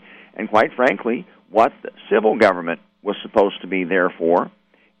sexuality, and quite frankly, what the civil government was supposed to be there for,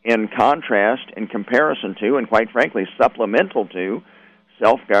 in contrast, in comparison to, and quite frankly, supplemental to,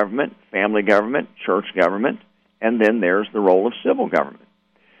 self-government, family government, church government, and then there's the role of civil government.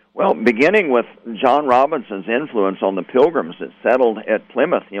 Well, beginning with John Robinson's influence on the Pilgrims that settled at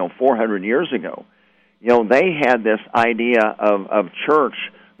Plymouth, 400 years ago, they had this idea of church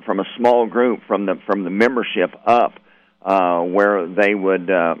from a small group, from the membership up, where they would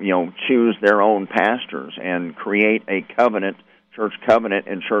choose their own pastors and create a covenant, church covenant,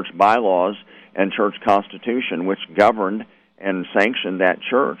 and church bylaws and church constitution, which governed and sanctioned that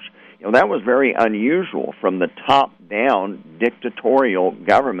church. That was very unusual from the top-down dictatorial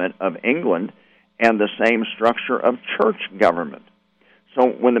government of England and the same structure of church government. So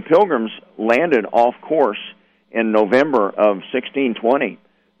when the Pilgrims landed off course in November of 1620,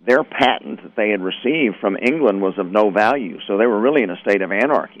 their patent that they had received from England was of no value, so they were really in a state of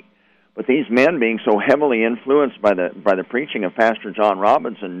anarchy. But these men, being so heavily influenced by the preaching of Pastor John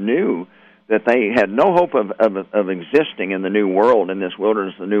Robinson, knew that they had no hope of existing in the New World, in this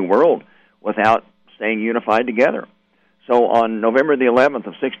wilderness of the New World, without staying unified together. So on November the 11th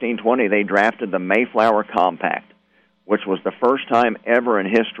of 1620, they drafted the Mayflower Compact, which was the first time ever in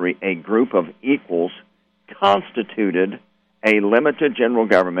history a group of equals constituted a limited general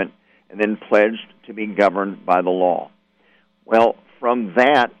government and then pledged to be governed by the law. Well, from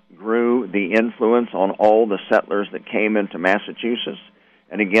that grew the influence on all the settlers that came into Massachusetts.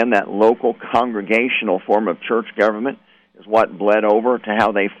 And again, that local congregational form of church government is what bled over to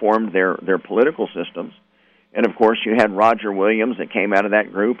how they formed their political systems. And, of course, you had Roger Williams that came out of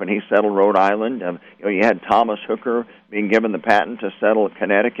that group, and he settled Rhode Island. You had Thomas Hooker being given the patent to settle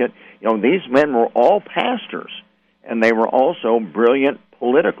Connecticut. These men were all pastors, and they were also brilliant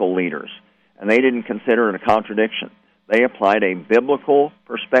political leaders, and they didn't consider it a contradiction. They applied a biblical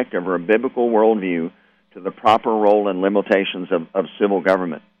perspective or a biblical worldview to the proper role and limitations of civil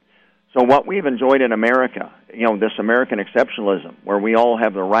government. So what we've enjoyed in America, this American exceptionalism, where we all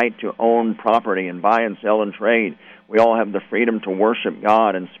have the right to own property and buy and sell and trade. We all have the freedom to worship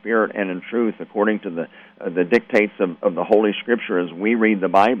God in spirit and in truth according to the dictates of the Holy Scripture as we read the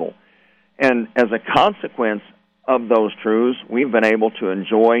Bible. And as a consequence of those truths, we've been able to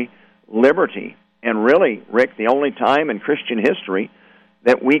enjoy liberty. And really, Rick, the only time in Christian history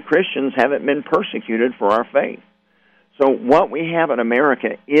that we Christians haven't been persecuted for our faith. So what we have in America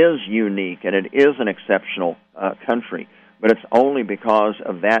is unique, and it is an exceptional country, but it's only because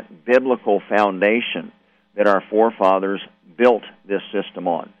of that biblical foundation that our forefathers built this system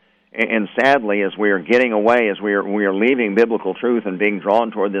on. And sadly, as we are getting away, as we are leaving biblical truth and being drawn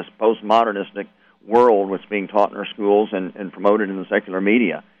toward this postmodernistic world which is being taught in our schools and promoted in the secular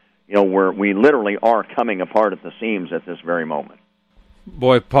media, where we literally are coming apart at the seams at this very moment.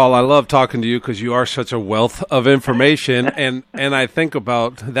 Boy, Paul, I love talking to you because you are such a wealth of information, and I think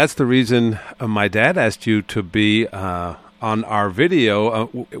about that's the reason my dad asked you to be on our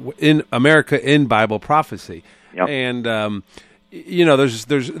video in America in Bible Prophecy. Yep. And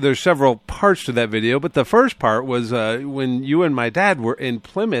there's several parts to that video, but the first part was when you and my dad were in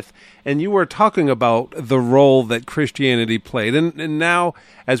Plymouth, and you were talking about the role that Christianity played. And now,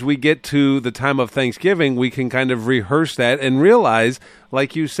 as we get to the time of Thanksgiving, we can kind of rehearse that and realize,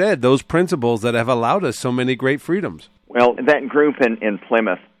 like you said, those principles that have allowed us so many great freedoms. Well, that group in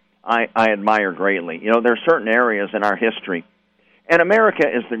Plymouth, I admire greatly. There are certain areas in our history, and America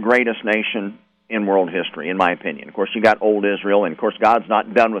is the greatest nation in world history, in my opinion. Of course, you got old Israel, and of course, God's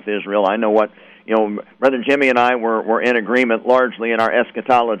not done with Israel. I know what, Brother Jimmy and I were in agreement largely in our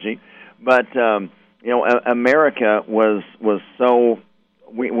eschatology, but, America was so,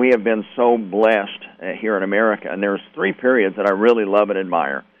 we have been so blessed here in America, and there's three periods that I really love and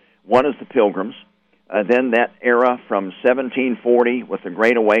admire. One is the Pilgrims, then that era from 1740 with the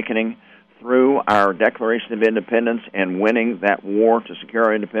Great Awakening through our Declaration of Independence and winning that war to secure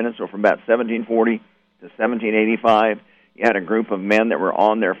our independence. So from about 1740 to 1785, you had a group of men that were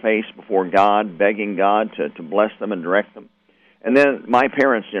on their face before God, begging God to bless them and direct them. And then my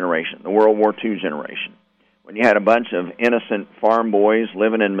parents' generation, the World War II generation, when you had a bunch of innocent farm boys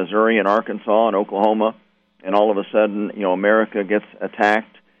living in Missouri and Arkansas and Oklahoma, and all of a sudden, America gets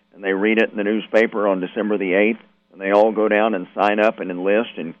attacked, and they read it in the newspaper on December the 8th, and they all go down and sign up and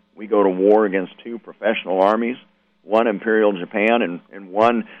enlist, and we go to war against two professional armies, one Imperial Japan and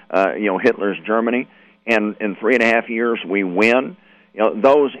one, Hitler's Germany. And in 3.5 years, we win.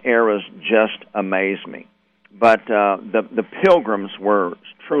 Those eras just amaze me. But the Pilgrims were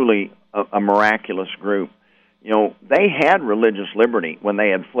truly a miraculous group. They had religious liberty when they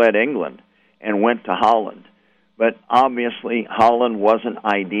had fled England and went to Holland. But obviously, Holland wasn't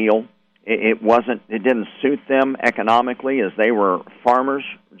ideal. It didn't suit them economically, as they were farmers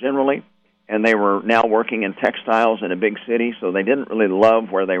generally, and they were now working in textiles in a big city, so they didn't really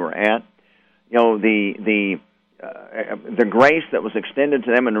love where they were at. The grace that was extended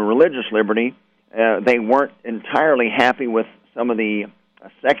to them in religious liberty, they weren't entirely happy with some of the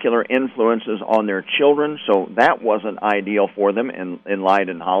secular influences on their children, so that wasn't ideal for them in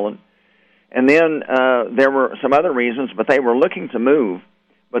Leiden, Holland. And then there were some other reasons, but they were looking to move.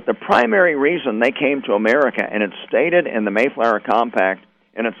 But the primary reason they came to America, and it's stated in the Mayflower Compact,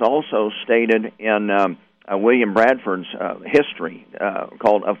 and it's also stated in William Bradford's history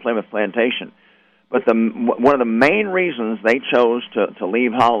called Of Plymouth Plantation. But one of the main reasons they chose to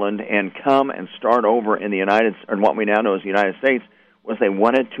leave Holland and come and start over in what we now know as the United States was they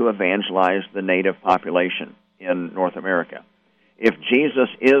wanted to evangelize the native population in North America. If Jesus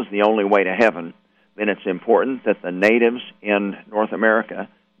is the only way to heaven, then it's important that the natives in North America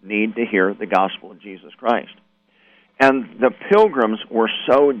need to hear the gospel of Jesus Christ. And the Pilgrims were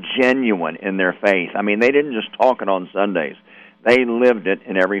so genuine in their faith. I mean, they didn't just talk it on Sundays. They lived it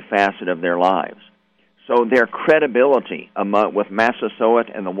in every facet of their lives. So their credibility with Massasoit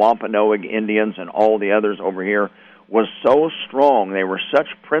and the Wampanoag Indians and all the others over here was so strong. They were such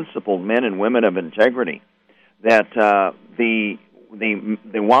principled men and women of integrity that the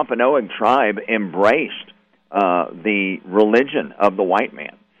Wampanoag tribe embraced the religion of the white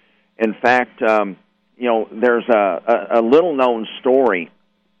man. In fact, there's a little-known story.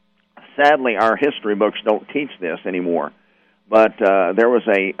 Sadly, our history books don't teach this anymore. But there was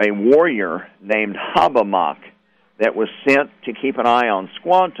a warrior named Hobbamock that was sent to keep an eye on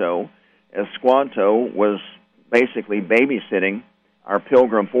Squanto, as Squanto was basically babysitting our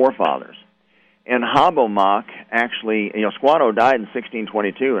Pilgrim forefathers. And Hobbamock actually, Squanto died in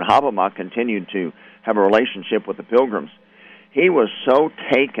 1622, and Hobbamock continued to have a relationship with the Pilgrims. He was so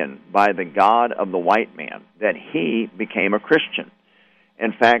taken by the God of the white man that he became a Christian.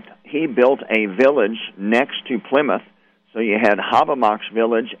 In fact, he built a village next to Plymouth, so you had Hobbamock's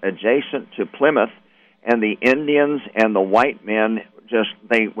village adjacent to Plymouth, and the Indians and the white men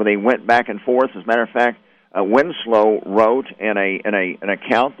they went back and forth. As a matter of fact, Winslow wrote in an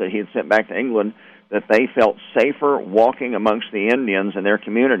account that he had sent back to England that they felt safer walking amongst the Indians in their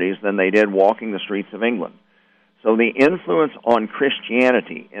communities than they did walking the streets of England. So the influence on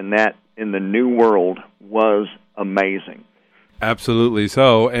Christianity in the New World was amazing. Absolutely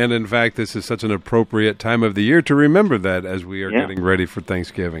so. And in fact, this is such an appropriate time of the year to remember that as we are getting ready for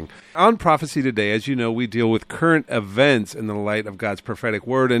Thanksgiving. On Prophecy Today, as you know, we deal with current events in the light of God's prophetic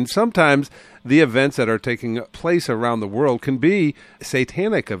word. And sometimes the events that are taking place around the world can be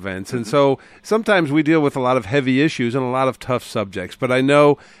satanic events. And so sometimes we deal with a lot of heavy issues and a lot of tough subjects. But I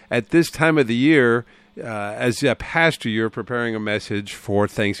know at this time of the year, as a pastor, you're preparing a message for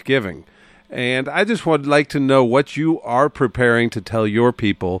Thanksgiving. And I just would like to know what you are preparing to tell your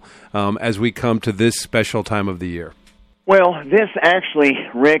people as we come to this special time of the year. Well, this actually,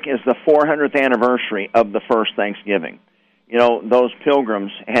 Rick, is the 400th anniversary of the first Thanksgiving. Those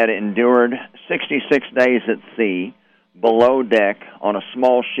Pilgrims had endured 66 days at sea, below deck, on a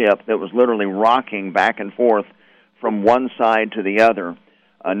small ship that was literally rocking back and forth from one side to the other.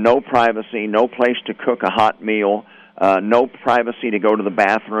 No privacy, no place to cook a hot meal, no privacy to go to the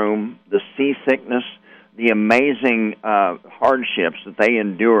bathroom, the seasickness, the amazing hardships that they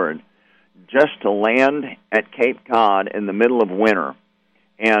endured just to land at Cape Cod in the middle of winter.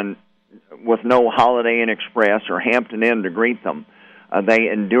 And, with no Holiday Inn Express or Hampton Inn to greet them. They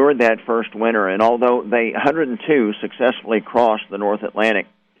endured that first winter, and although 102 successfully crossed the North Atlantic,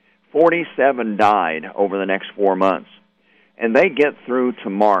 47 died over the next 4 months. And they get through to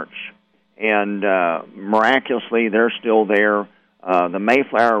March, and miraculously, they're still there. The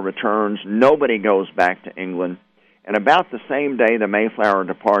Mayflower returns. Nobody goes back to England. And about the same day the Mayflower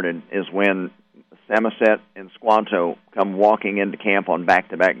departed is when Samoset and Squanto come walking into camp on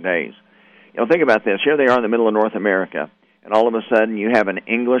back-to-back days. Think about this. Here they are in the middle of North America, and all of a sudden you have an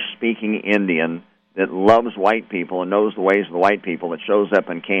English-speaking Indian that loves white people and knows the ways of the white people that shows up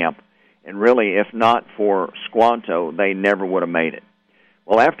in camp. And really, if not for Squanto, they never would have made it.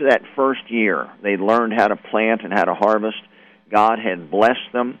 Well, after that first year, they learned how to plant and how to harvest. God had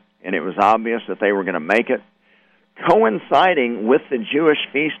blessed them, and it was obvious that they were going to make it. Coinciding with the Jewish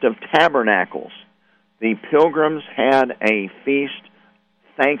Feast of Tabernacles, the Pilgrims had a feast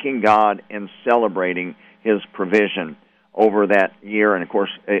thanking God and celebrating His provision over that year. And, of course,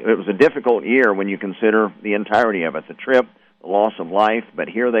 it was a difficult year when you consider the entirety of it, the trip, the loss of life, but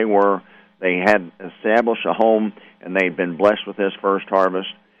here they were. They had established a home, and they'd been blessed with this first harvest.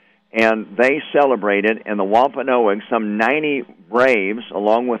 And they celebrated, and the Wampanoag, some 90 braves,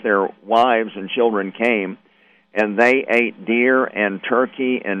 along with their wives and children, came, and they ate deer and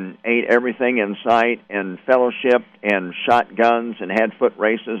turkey and ate everything in sight and fellowshiped and shot guns and had foot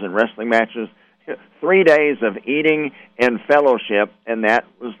races and wrestling matches. 3 days of eating and fellowship, and that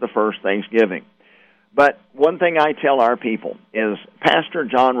was the first Thanksgiving. But one thing I tell our people is Pastor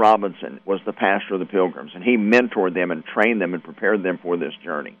John Robinson was the pastor of the Pilgrims, and he mentored them and trained them and prepared them for this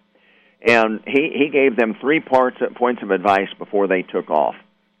journey. And he gave them 3 points of advice before they took off,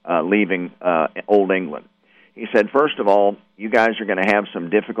 leaving Old England. He said, first of all, you guys are going to have some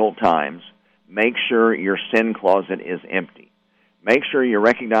difficult times. Make sure your sin closet is empty. Make sure you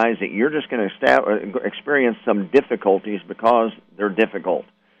recognize that you're just going to experience some difficulties because they're difficult.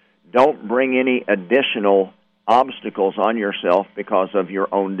 Don't bring any additional obstacles on yourself because of your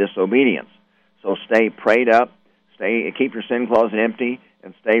own disobedience. So stay prayed up, keep your sin closet empty,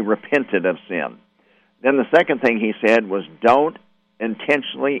 and stay repentant of sin. Then the second thing he said was don't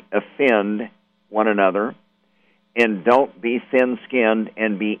intentionally offend one another, and don't be thin-skinned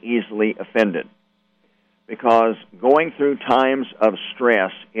and be easily offended. Because going through times of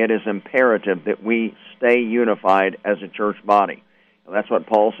stress, it is imperative that we stay unified as a church body. And that's what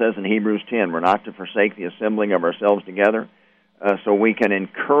Paul says in Hebrews 10. We're not to forsake the assembling of ourselves together so we can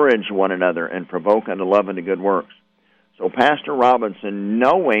encourage one another and provoke unto love and to good works. So Pastor Robinson,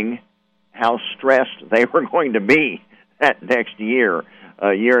 knowing how stressed they were going to be that next year,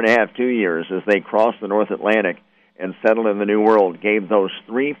 a year and a half, 2 years, as they crossed the North Atlantic and settled in the New World, gave those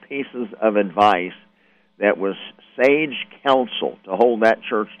 3 pieces of advice that was sage counsel to hold that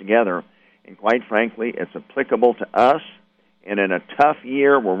church together. And quite frankly, it's applicable to us. And in a tough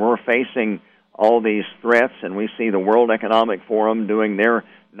year where we're facing all these threats, and we see the World Economic Forum doing their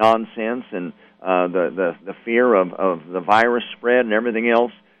nonsense, and the fear of the virus spread and everything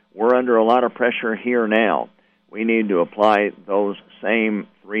else, we're under a lot of pressure here now. We need to apply those same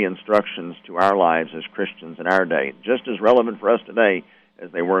 3 instructions to our lives as Christians in our day, just as relevant for us today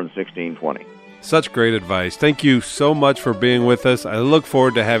as they were in 1620. Such great advice. Thank you so much for being with us. I look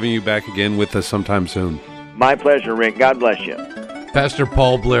forward to having you back again with us sometime soon. My pleasure, Rick. God bless you. Pastor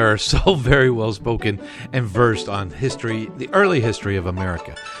Paul Blair, so very well spoken and versed on history, the early history of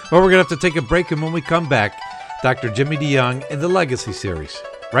America. Well, we're going to have to take a break, and when we come back, Dr. Jimmy DeYoung in the Legacy Series,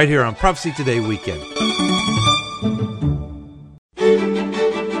 right here on Prophecy Today Weekend.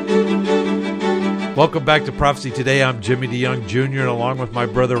 Welcome back to Prophecy Today. I'm Jimmy DeYoung Jr., and along with my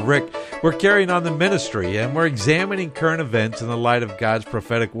brother Rick, we're carrying on the ministry, and we're examining current events in the light of God's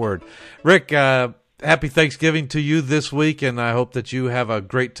prophetic word. Rick, happy Thanksgiving to you this week, and I hope that you have a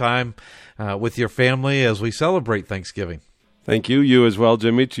great time with your family as we celebrate Thanksgiving. Thank you. You as well,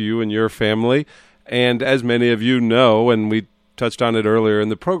 Jimmy, to you and your family. And as many of you know, and we touched on it earlier in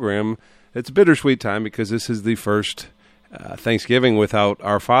the program, it's a bittersweet time because this is the first Thanksgiving without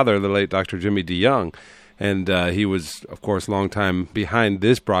our father, the late Dr. Jimmy DeYoung. And he was, of course, a long time behind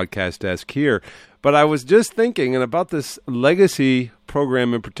this broadcast desk here. But I was just thinking, and about this legacy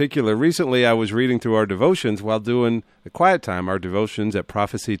program in particular. Recently, I was reading through our devotions while doing the quiet time, our devotions at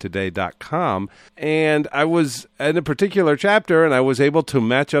prophecytoday.com. And I was in a particular chapter, and I was able to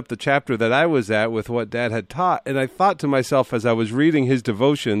match up the chapter that I was at with what Dad had taught. And I thought to myself as I was reading his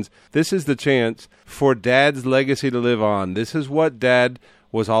devotions, this is the chance for Dad's legacy to live on. This is what Dad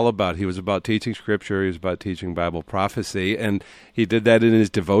was all about. He was about teaching Scripture. He was about teaching Bible prophecy, and he did that in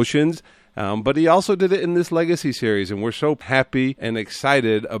his devotions. But he also did it in this Legacy series, and we're so happy and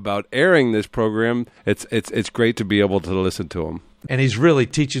excited about airing this program. It's great to be able to listen to him. And he's really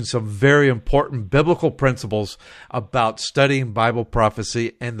teaching some very important biblical principles about studying Bible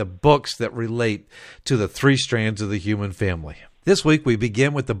prophecy and the books that relate to the three strands of the human family. This week we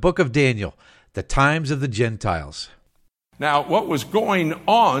begin with the book of Daniel, the times of the Gentiles. Now, what was going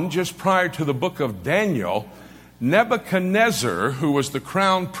on just prior to the book of Daniel, Nebuchadnezzar, who was the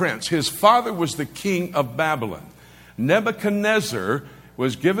crown prince, his father was the king of Babylon. Nebuchadnezzar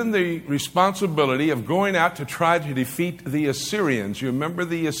was given the responsibility of going out to try to defeat the Assyrians. You remember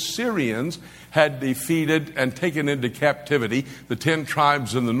the Assyrians had defeated and taken into captivity the 10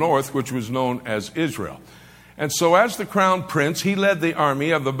 tribes in the north, which was known as Israel. And so as the crown prince, he led the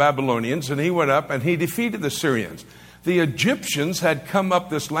army of the Babylonians, and he went up and he defeated the Syrians. The Egyptians had come up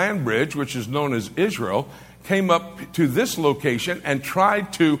this land bridge, which is known as Israel, came up to this location and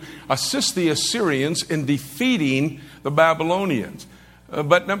tried to assist the Assyrians in defeating the Babylonians.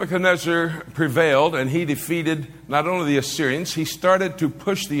 But Nebuchadnezzar prevailed, and he defeated not only the Assyrians, he started to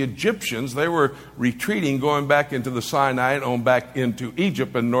push the Egyptians. They were retreating, going back into the Sinai and on back into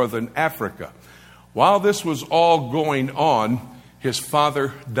Egypt and northern Africa. While this was all going on, his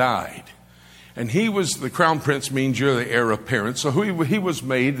father died. And he was, the crown prince means you're the heir apparent, so he was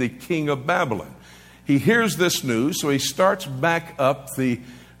made the king of Babylon. He hears this news, so he starts back up the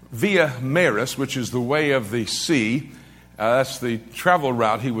Via Maris, which is the way of the sea. That's the travel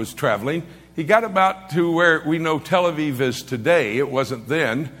route he was traveling. He got about to where we know Tel Aviv is today. It wasn't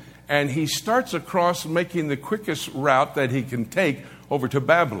then. And he starts across, making the quickest route that he can take over to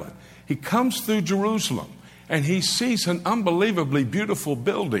Babylon. He comes through Jerusalem, and he sees an unbelievably beautiful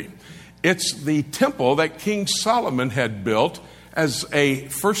building. It's the temple that King Solomon had built as a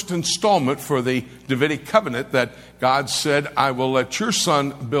first installment for the Davidic covenant that God said, I will let your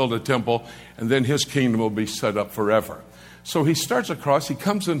son build a temple, and then his kingdom will be set up forever. So he starts across, he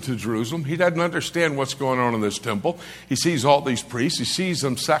comes into Jerusalem. He doesn't understand what's going on in this temple. He sees all these priests. He sees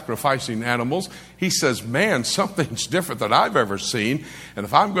them sacrificing animals. He says, man, something's different than I've ever seen. And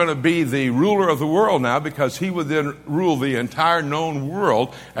if I'm going to be the ruler of the world now, because he would then rule the entire known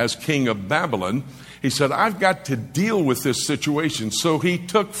world as king of Babylon, he said, I've got to deal with this situation. So he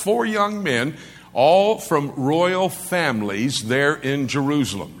took 4 young men, all from royal families there in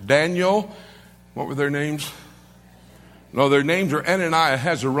Jerusalem. Daniel, what were their names? No, their names are Ananiah,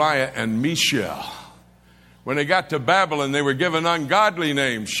 Azariah, and Mishael. When they got to Babylon, they were given ungodly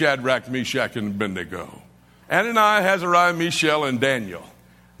names, Shadrach, Meshach, and Abednego. Ananiah, Azariah, Mishael, and Daniel.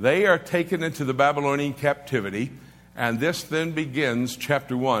 They are taken into the Babylonian captivity, and this then begins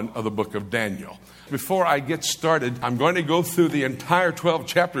chapter 1 of the book of Daniel. Before I get started, I'm going to go through the entire 12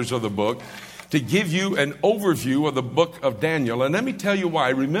 chapters of the book to give you an overview of the book of Daniel. And let me tell you why.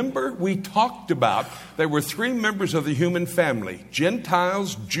 Remember, we talked about there were 3 members of the human family,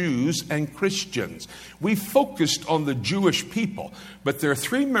 Gentiles, Jews, and Christians. We focused on the Jewish people, but there are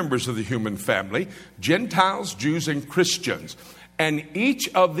 3 members of the human family, Gentiles, Jews, and Christians. And each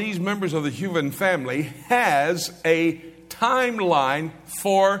of these members of the human family has a timeline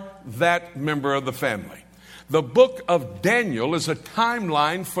for that member of the family. The book of Daniel is a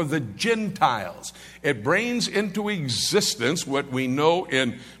timeline for the Gentiles. It brings into existence what we know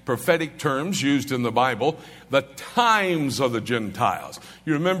in prophetic terms used in the Bible, the times of the Gentiles.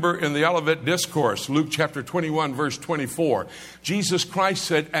 You remember in the Olivet Discourse, Luke chapter 21, verse 24, Jesus Christ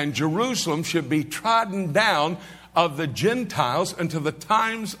said, and Jerusalem should be trodden down of the Gentiles until the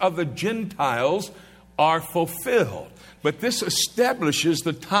times of the Gentiles are fulfilled. But this establishes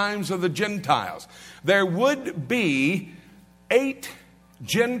the times of the Gentiles. There would be 8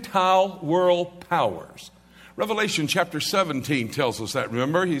 Gentile world powers. Revelation chapter 17 tells us that.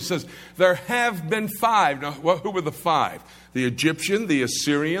 Remember, he says, there have been 5. Now, who were the 5? The Egyptian, the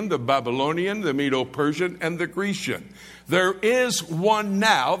Assyrian, the Babylonian, the Medo-Persian, and the Grecian. There is one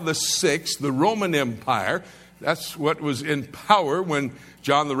now, the 6th, the Roman Empire. That's what was in power when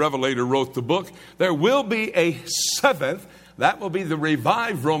John the Revelator wrote the book. There will be a 7th. That will be the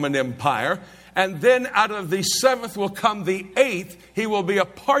revived Roman Empire. And then out of the 7th will come the 8th. He will be a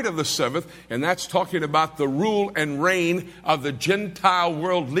part of the 7th. And that's talking about the rule and reign of the Gentile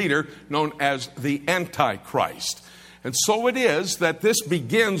world leader known as the Antichrist. And so it is that this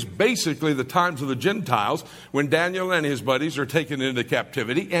begins basically the times of the Gentiles when Daniel and his buddies are taken into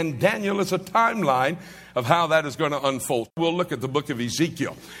captivity. And Daniel is a timeline of how that is going to unfold. We'll look at the book of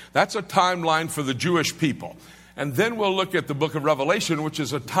Ezekiel. That's a timeline for the Jewish people. And then we'll look at the book of Revelation, which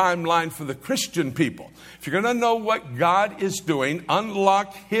is a timeline for the Christian people. If you're going to know what God is doing,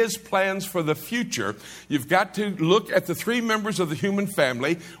 unlock His plans for the future, you've got to look at the three members of the human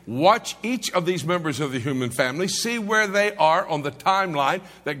family, watch each of these members of the human family, see where they are on the timeline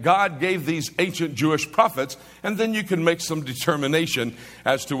that God gave these ancient Jewish prophets, and then you can make some determination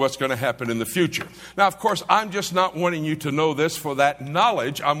as to what's going to happen in the future. Now, of course, I'm just not wanting you to know this for that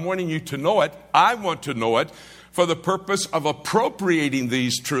knowledge. I'm wanting you to know it. I want to know it for the purpose of appropriating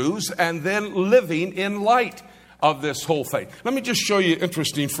these truths and then living in light of this whole thing. Let me just show you an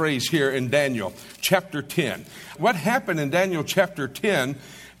interesting phrase here in Daniel chapter 10. What happened in Daniel chapter 10,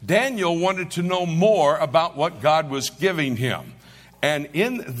 Daniel wanted to know more about what God was giving him. And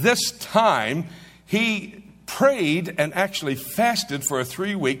in this time, he prayed and actually fasted for a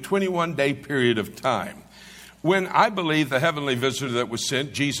 3-week, 21-day period of time. When I believe the heavenly visitor that was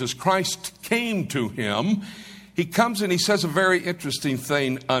sent, Jesus Christ, came to him, he comes and he says a very interesting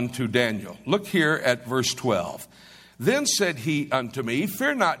thing unto Daniel. Look here at verse 12. Then said he unto me,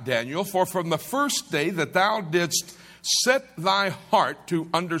 Fear not, Daniel, for from the first day that thou didst set thy heart to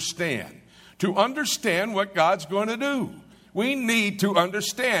understand what God's going to do. We need to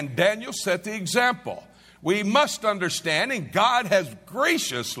understand. Daniel set the example. We must understand, and God has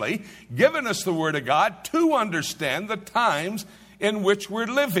graciously given us the Word of God to understand the times in which we're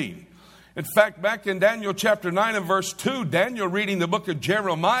living. In fact, back in Daniel chapter 9 and verse 2, Daniel reading the book of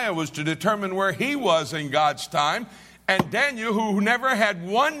Jeremiah was to determine where he was in God's time. And Daniel, who never had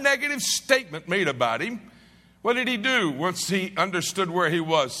one negative statement made about him, what did he do once he understood where he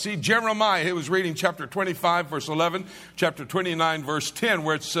was? See, Jeremiah, he was reading chapter 25, verse 11, chapter 29, verse 10,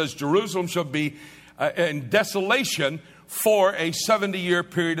 where it says, Jerusalem shall be in desolation for a 70-year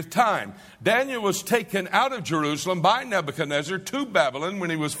period of time. Daniel was taken out of Jerusalem by Nebuchadnezzar to Babylon when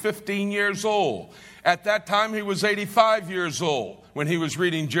he was 15 years old. At that time, he was 85 years old when he was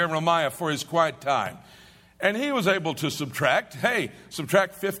reading Jeremiah for his quiet time. And he was able to subtract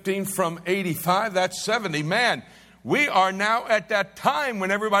 15 from 85, that's 70. Man, we are now at that time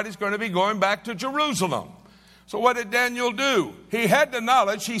when everybody's going to be going back to Jerusalem. So what did Daniel do? He had the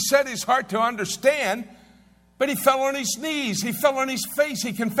knowledge. He set his heart to understand, but he fell on his knees. He fell on his face.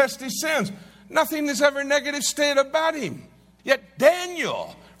 He confessed his sins. Nothing is ever negative stated about him. Yet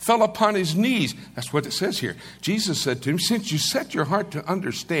Daniel fell upon his knees. That's what it says here. Jesus said to him, since you set your heart to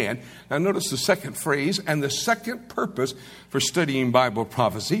understand, now notice the second phrase and the second purpose for studying Bible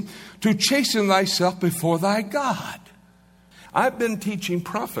prophecy, to chasten thyself before thy God. I've been teaching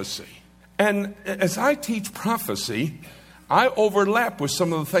prophecy. And as I teach prophecy, I overlap with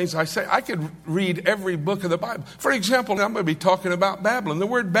some of the things I say. I could read every book of the Bible. For example, I'm going to be talking about Babylon. The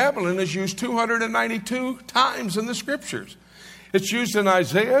word Babylon is used 292 times in the Scriptures. It's used in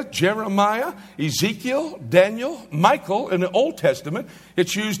Isaiah, Jeremiah, Ezekiel, Daniel, Michael in the Old Testament.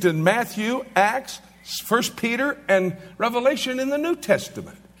 It's used in Matthew, Acts, 1 Peter, and Revelation in the New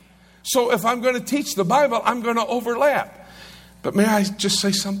Testament. So if I'm going to teach the Bible, I'm going to overlap. But may I just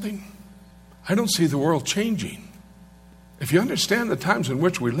say something? I don't see the world changing. If you understand the times in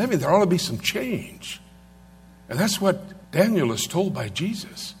which we're living, there ought to be some change. And that's what Daniel is told by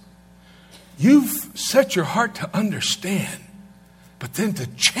Jesus. You've set your heart to understand, but then to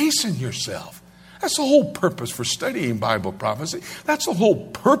chasten yourself. That's the whole purpose for studying Bible prophecy. That's the whole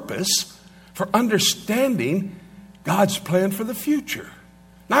purpose for understanding God's plan for the future.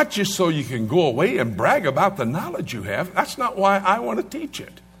 Not just so you can go away and brag about the knowledge you have. That's not why I want to teach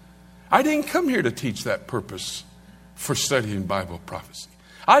it. I didn't come here to teach that purpose for studying Bible prophecy.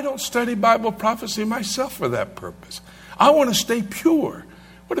 I don't study Bible prophecy myself for that purpose. I want to stay pure.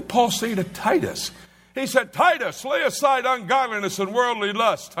 What did Paul say to Titus? He said, Titus, lay aside ungodliness and worldly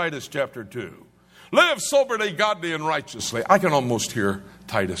lust, Titus chapter 2. Live soberly, godly, and righteously. I can almost hear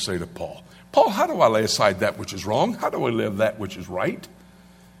Titus say to Paul, Paul, how do I lay aside that which is wrong? How do I live that which is right?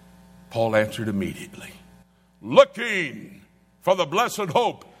 Paul answered immediately, looking for the blessed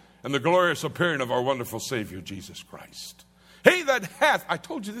hope and the glorious appearing of our wonderful Savior, Jesus Christ. He that hath, I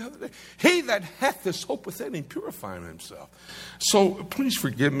told you the other day, he that hath this hope within him, purifying himself. So please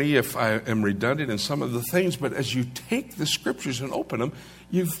forgive me if I am redundant in some of the things, but as you take the Scriptures and open them,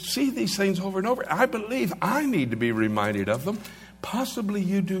 you see these things over and over. I believe I need to be reminded of them. Possibly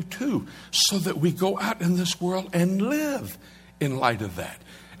you do too, so that we go out in this world and live in light of that.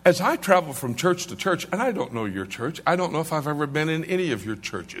 As I travel from church to church, and I don't know your church, I don't know if I've ever been in any of your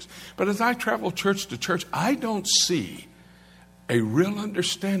churches, but as I travel church to church, I don't see a real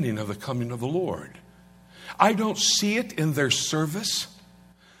understanding of the coming of the Lord. I don't see it in their service.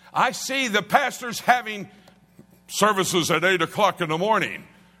 I see the pastors having services at 8 o'clock in the morning.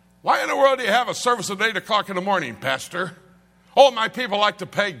 Why in the world do you have a service at 8 o'clock in the morning, Pastor? Oh, my people like to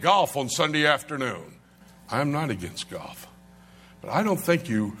play golf on Sunday afternoon. I'm not against golf. But I don't think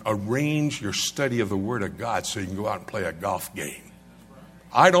you arrange your study of the Word of God so you can go out and play a golf game.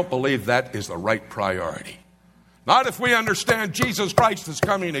 I don't believe that is the right priority. Not if we understand Jesus Christ is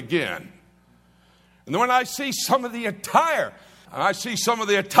coming again. And when I see some of the attire,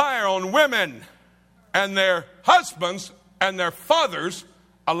 on women and their husbands and their fathers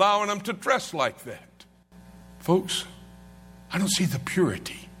allowing them to dress like that. Folks, I don't see the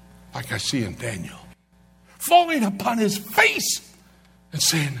purity like I see in Daniel. Falling upon his face and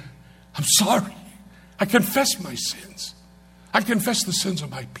saying, I'm sorry. I confess my sins. I confess the sins of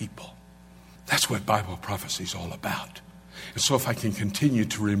my people. That's what Bible prophecy is all about. And so if I can continue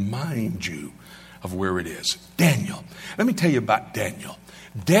to remind you of where it is. Daniel. Let me tell you about Daniel.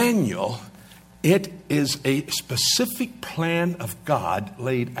 Daniel, it is a specific plan of God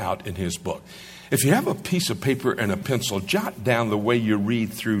laid out in his book. If you have a piece of paper and a pencil, jot down the way you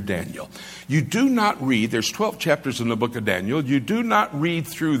read through Daniel. You do not read, there's 12 chapters in the book of Daniel. You do not read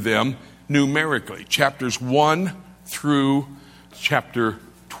through them numerically. Chapters 1 through chapter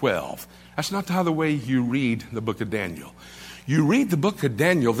 12. That's not how the way you read the book of Daniel. You read the book of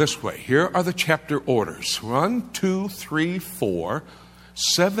Daniel this way. Here are the chapter orders. 1, 2, 3, 4,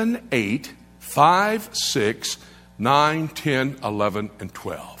 7, 8, 5, 6, 9, 10, 11, and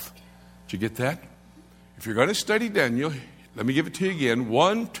 12. Did you get that? If you're going to study Daniel, let me give it to you again.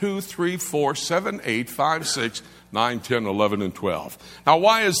 1, 2, 3, 4, 7, 8, 5, 6, 9, 10, 11, and 12. Now,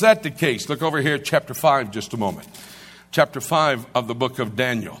 why is that the case? Look over here at chapter 5 just a moment. Chapter 5 of the book of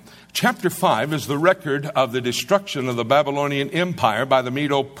Daniel. Chapter 5 is the record of the destruction of the Babylonian Empire by the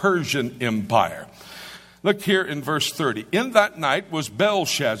Medo-Persian Empire. Look here in verse 30. In that night was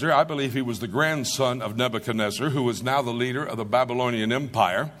Belshazzar, I believe he was the grandson of Nebuchadnezzar, who was now the leader of the Babylonian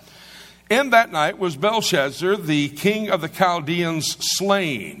Empire. In that night was Belshazzar, the king of the Chaldeans,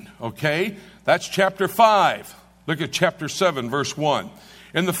 slain. Okay, that's chapter 5. Look at chapter 7, verse 1.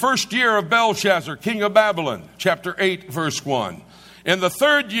 In the first year of Belshazzar, king of Babylon, chapter 8, verse 1. In the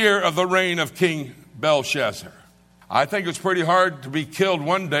third year of the reign of King Belshazzar. I think it's pretty hard to be killed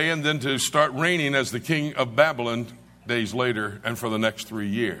one day and then to start reigning as the king of Babylon days later and for the next 3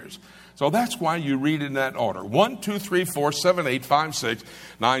 years. So that's why you read in that order. 1, 2, 3, 4, 7, 8, 5, 6,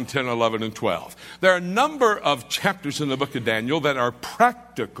 9, 10, 11, and 12. There are a number of chapters in the book of Daniel that are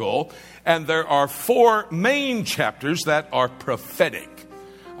practical, and there are 4 main chapters that are prophetic.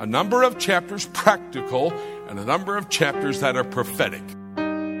 A number of chapters practical, and a number of chapters that are prophetic.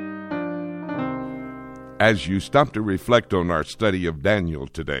 As you stop to reflect on our study of Daniel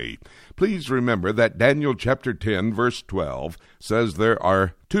today, please remember that Daniel chapter 10, verse 12 says there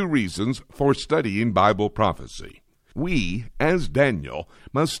are 2 reasons for studying Bible prophecy. We, as Daniel,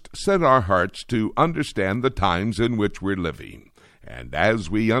 must set our hearts to understand the times in which we're living. And as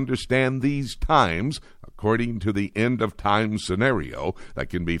we understand these times, according to the end of time scenario that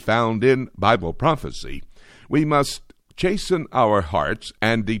can be found in Bible prophecy, we must chasten our hearts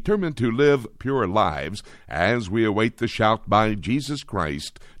and determine to live pure lives as we await the shout by Jesus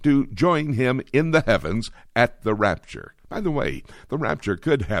Christ to join him in the heavens at the rapture. By the way, the rapture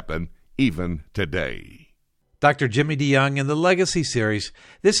could happen even today. Dr. Jimmy DeYoung in the Legacy series.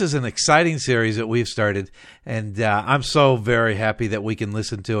 This is an exciting series that we've started, and I'm so very happy that we can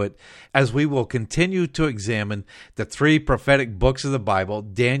listen to it as we will continue to examine the 3 prophetic books of the Bible,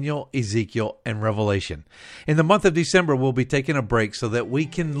 Daniel, Ezekiel, and Revelation. In the month of December, we'll be taking a break so that we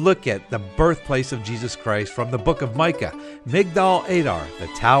can look at the birthplace of Jesus Christ from the book of Micah, Migdal Adar, the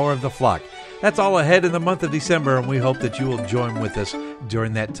Tower of the Flock. That's all ahead in the month of December, and we hope that you will join with us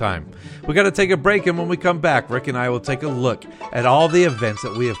during that time. We've got to take a break, and when we come back, Rick and I will take a look at all the events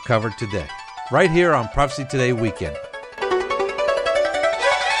that we have covered today, right here on Prophecy Today Weekend.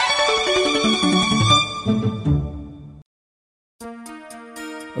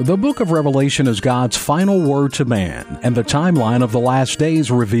 The book of Revelation is God's final word to man and the timeline of the last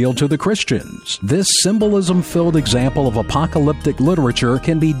days revealed to the Christians. This symbolism-filled example of apocalyptic literature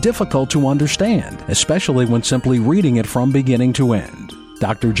can be difficult to understand, especially when simply reading it from beginning to end.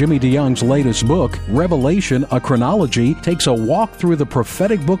 Dr. Jimmy DeYoung's latest book, Revelation, A Chronology, takes a walk through the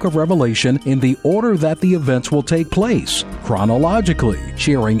prophetic book of Revelation in the order that the events will take place, chronologically,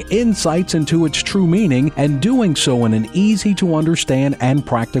 sharing insights into its true meaning and doing so in an easy-to-understand and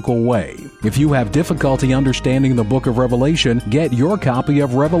practical way. If you have difficulty understanding the book of Revelation, get your copy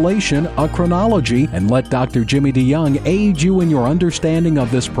of Revelation, A Chronology, and let Dr. Jimmy DeYoung aid you in your understanding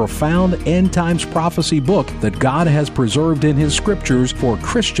of this profound end-times prophecy book that God has preserved in His Scriptures for for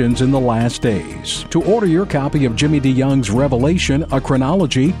Christians in the Last Days. To order your copy of Jimmy DeYoung's Revelation, A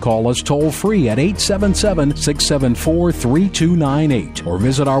Chronology, call us toll-free at 877-674-3298 or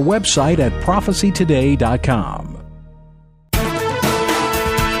visit our website at prophecytoday.com.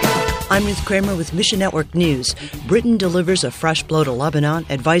 I'm Ruth Kramer with Mission Network News. Britain delivers a fresh blow to Lebanon,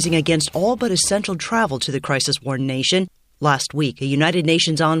 advising against all but essential travel to the crisis-worn nation. Last week, a United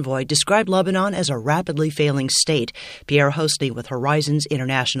Nations envoy described Lebanon as a rapidly failing state. Pierre Hosny with Horizons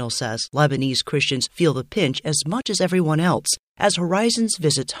International says Lebanese Christians feel the pinch as much as everyone else. As Horizons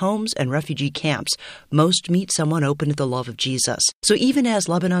visits homes and refugee camps, most meet someone open to the love of Jesus. So even as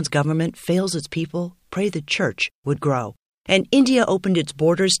Lebanon's government fails its people, pray the church would grow. And India opened its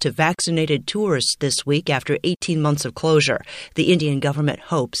borders to vaccinated tourists this week after 18 months of closure. The Indian government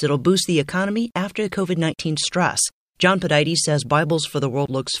hopes it'll boost the economy after COVID-19 stress. John Podaites says Bibles for the World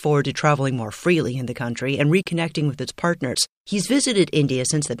looks forward to traveling more freely in the country and reconnecting with its partners. He's visited India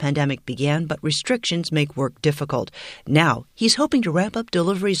since the pandemic began, but restrictions make work difficult. Now, he's hoping to ramp up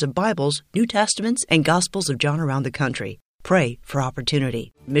deliveries of Bibles, New Testaments, and Gospels of John around the country. Pray for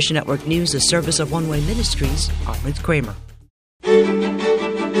opportunity. Mission Network News, a service of One Way Ministries. I'm Ruth Kramer.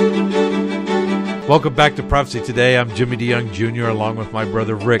 Welcome back to Prophecy Today. I'm Jimmy DeYoung Jr. along with my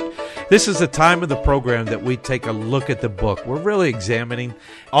brother Rick. This is the time of the program that we take a look at the book. We're really examining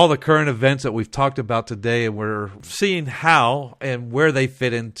all the current events that we've talked about today, and we're seeing how and where they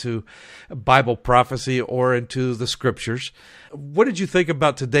fit into Bible prophecy or into the scriptures. What did you think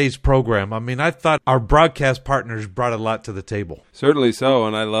about today's program? I mean, I thought our broadcast partners brought a lot to the table. Certainly so,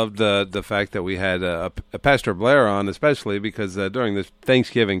 and I loved the fact that we had a Pastor Blair on, especially because during this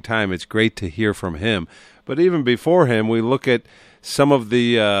Thanksgiving time, it's great to hear from him. But even before him, we look at some of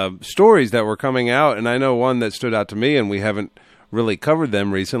the stories that were coming out, and I know one that stood out to me, and we haven't really covered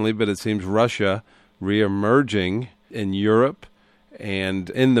them recently, but it seems Russia reemerging in Europe and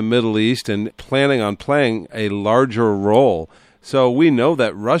in the Middle East and planning on playing a larger role. So we know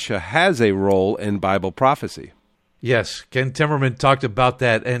that Russia has a role in Bible prophecy. Yes, Ken Timmerman talked about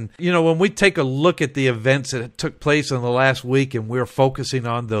that. And, you know, when we take a look at the events that took place in the last week and we're focusing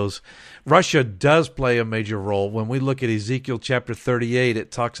on those, Russia does play a major role. When we look at Ezekiel chapter 38,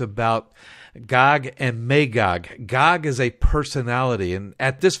 it talks about Gog and Magog. Gog is a personality, and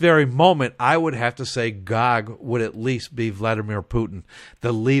at this very moment, I would have to say Gog would at least be Vladimir Putin,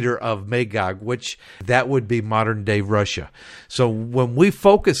 the leader of Magog, which that would be modern-day Russia. So when we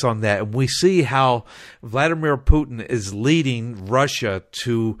focus on that and we see how Vladimir Putin is leading Russia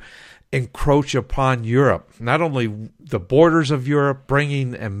to encroach upon Europe, not only the borders of Europe,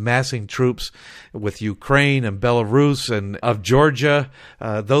 bringing and massing troops with Ukraine and Belarus and of Georgia,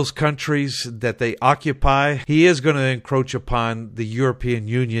 those countries that they occupy. He is going to encroach upon the European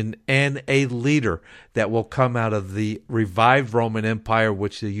Union and a leader that will come out of the revived Roman Empire,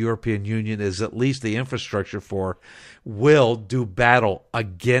 which the European Union is at least the infrastructure for, will do battle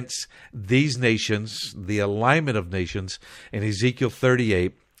against these nations, the alignment of nations in Ezekiel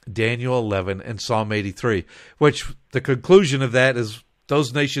 38, Daniel 11, and Psalm 83, which the conclusion of that is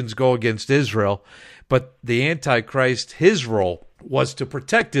those nations go against Israel, but the Antichrist, his role was to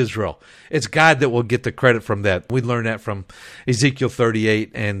protect Israel. It's God that will get the credit from that. We learned that from Ezekiel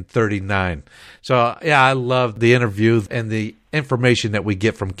 38 and 39. So, yeah, I love the interview and the information that we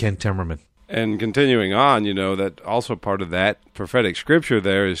get from Ken Timmerman. And continuing on, you know, that also part of that prophetic scripture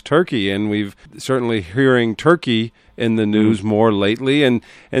there is Turkey, and we've certainly hearing Turkey in the news more lately. And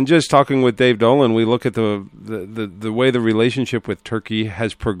just talking with Dave Dolan, we look at the way the relationship with Turkey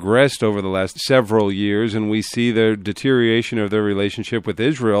has progressed over the last several years, and we see the deterioration of their relationship with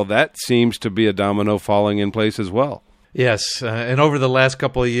Israel. That seems to be a domino falling in place as well. Yes, and over the last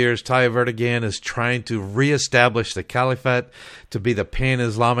couple of years, Tayyip Erdogan is trying to reestablish the caliphate to be the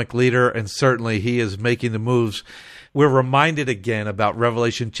pan-Islamic leader, and certainly he is making the moves. We're reminded again about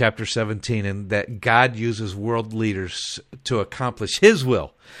Revelation chapter 17 and that God uses world leaders to accomplish his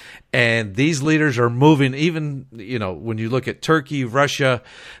will. And these leaders are moving, even, you know, when you look at Turkey, Russia,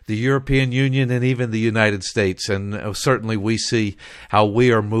 the European Union, and even the United States. And certainly we see how we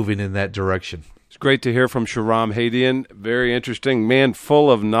are moving in that direction. Great to hear from Shahram Hadian. Very interesting man, full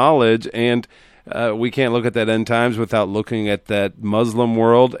of knowledge, and we can't look at that end times without looking at that Muslim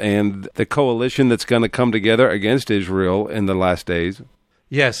world and the coalition that's going to come together against Israel in the last days.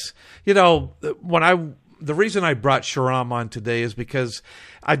 Yes. You know, the reason I brought Shahram on today is because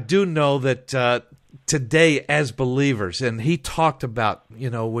I do know that today as believers, and he talked about, you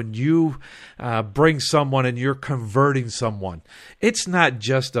know, when you bring someone and you're converting someone, it's not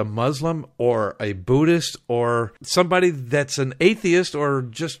just a Muslim or a Buddhist or somebody that's an atheist or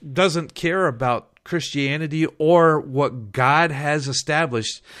just doesn't care about Christianity or what God has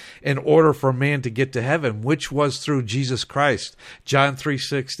established in order for man to get to heaven, which was through Jesus Christ. John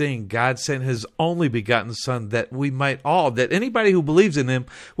 3:16, God sent his only begotten Son that anybody who believes in him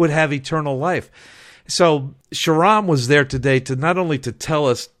would have eternal life. So Shahram was there today to not only to tell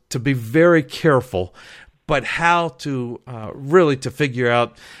us to be very careful, but how to really to figure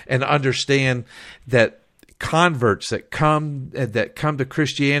out and understand that converts that come to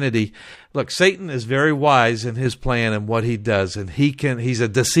Christianity. Look, Satan is very wise in his plan and what he does, and he's a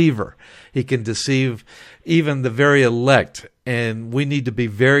deceiver. He can deceive even the very elect, and we need to be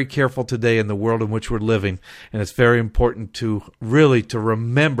very careful today in the world in which we're living. And it's very important to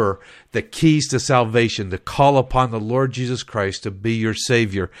remember the keys to salvation, to call upon the Lord Jesus Christ to be your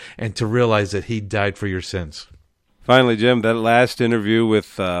Savior, and to realize that he died for your sins. Finally, Jim, that last interview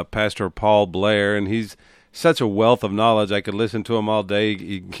with Pastor Paul Blair, and he's such a wealth of knowledge. I could listen to him all day.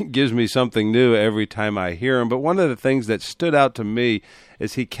 He gives me something new every time I hear him. But one of the things that stood out to me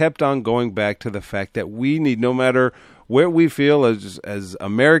is he kept on going back to the fact that we need, no matter where we feel as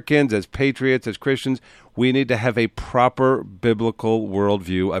Americans, as patriots, as Christians, we need to have a proper biblical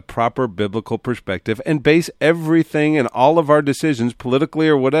worldview, a proper biblical perspective, and base everything and all of our decisions, politically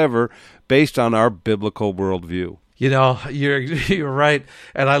or whatever, based on our biblical worldview. You know, you're right.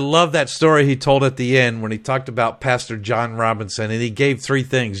 And I love that story he told at the end when he talked about Pastor John Robinson, and he gave 3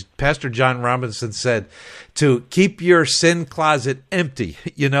 things. Pastor John Robinson said to keep your sin closet empty,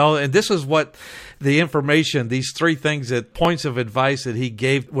 and this is what the information, these 3 things, points of advice that he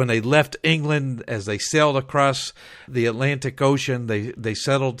gave when they left England as they sailed across the Atlantic Ocean. They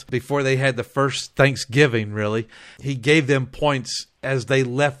settled before they had the first Thanksgiving, really. He gave them points as they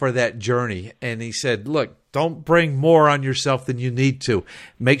left for that journey. And he said, look, don't bring more on yourself than you need to.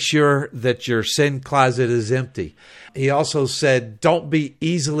 Make sure that your sin closet is empty. He also said, don't be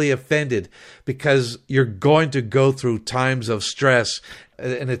easily offended because you're going to go through times of stress.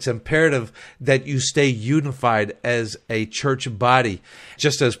 And it's imperative that you stay unified as a church body.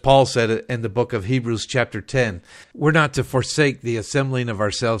 Just as Paul said it in the book of Hebrews chapter 10, we're not to forsake the assembling of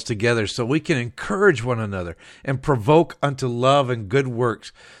ourselves together so we can encourage one another and provoke unto love and good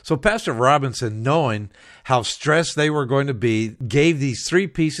works. So Pastor Robinson, knowing how stressed they were going to be, gave these 3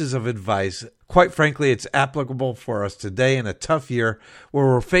 pieces of advice. Quite frankly, it's applicable for us today in a tough year where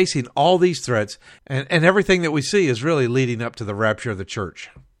we're facing all these threats, and everything that we see is really leading up to the rapture of the church.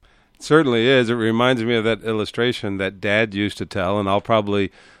 It certainly is. It reminds me of that illustration that Dad used to tell, and I'll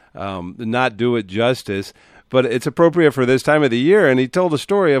probably not do it justice, but it's appropriate for this time of the year. And he told a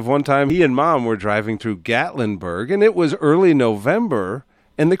story of one time he and Mom were driving through Gatlinburg, and it was early November,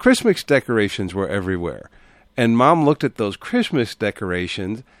 and the Christmas decorations were everywhere. And Mom looked at those Christmas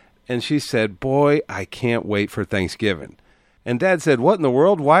decorations, and she said, boy, I can't wait for Thanksgiving. And Dad said, what in the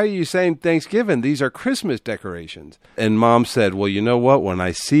world? Why are you saying Thanksgiving? These are Christmas decorations. And Mom said, well, you know what? When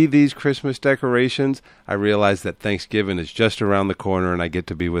I see these Christmas decorations, I realize that Thanksgiving is just around the corner and I get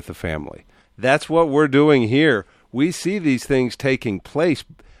to be with the family. That's what we're doing here. We see these things taking place,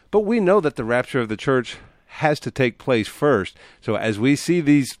 but we know that the rapture of the church has to take place first. So as we see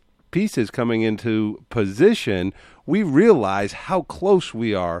these pieces coming into position, we realize how close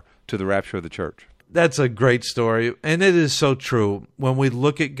we are to the rapture of the church. That's a great story, and it is so true. When we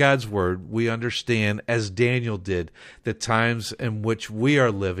look at God's Word, we understand, as Daniel did, the times in which we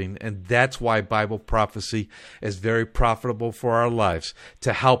are living, and that's why Bible prophecy is very profitable for our lives,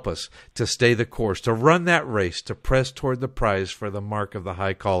 to help us to stay the course, to run that race, to press toward the prize for the mark of the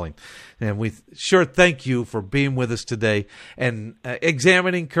high calling. And we sure thank you for being with us today and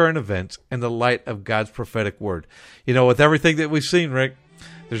examining current events in the light of God's prophetic Word. You know, with everything that we've seen, Rick,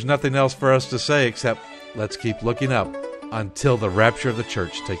 there's nothing else for us to say except let's keep looking up until the rapture of the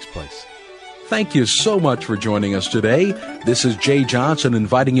church takes place. Thank you so much for joining us today. This is Jay Johnson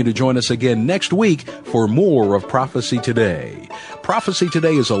inviting you to join us again next week for more of Prophecy Today. Prophecy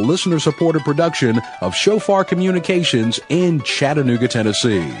Today is a listener-supported production of Shofar Communications in Chattanooga,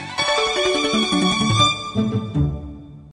 Tennessee.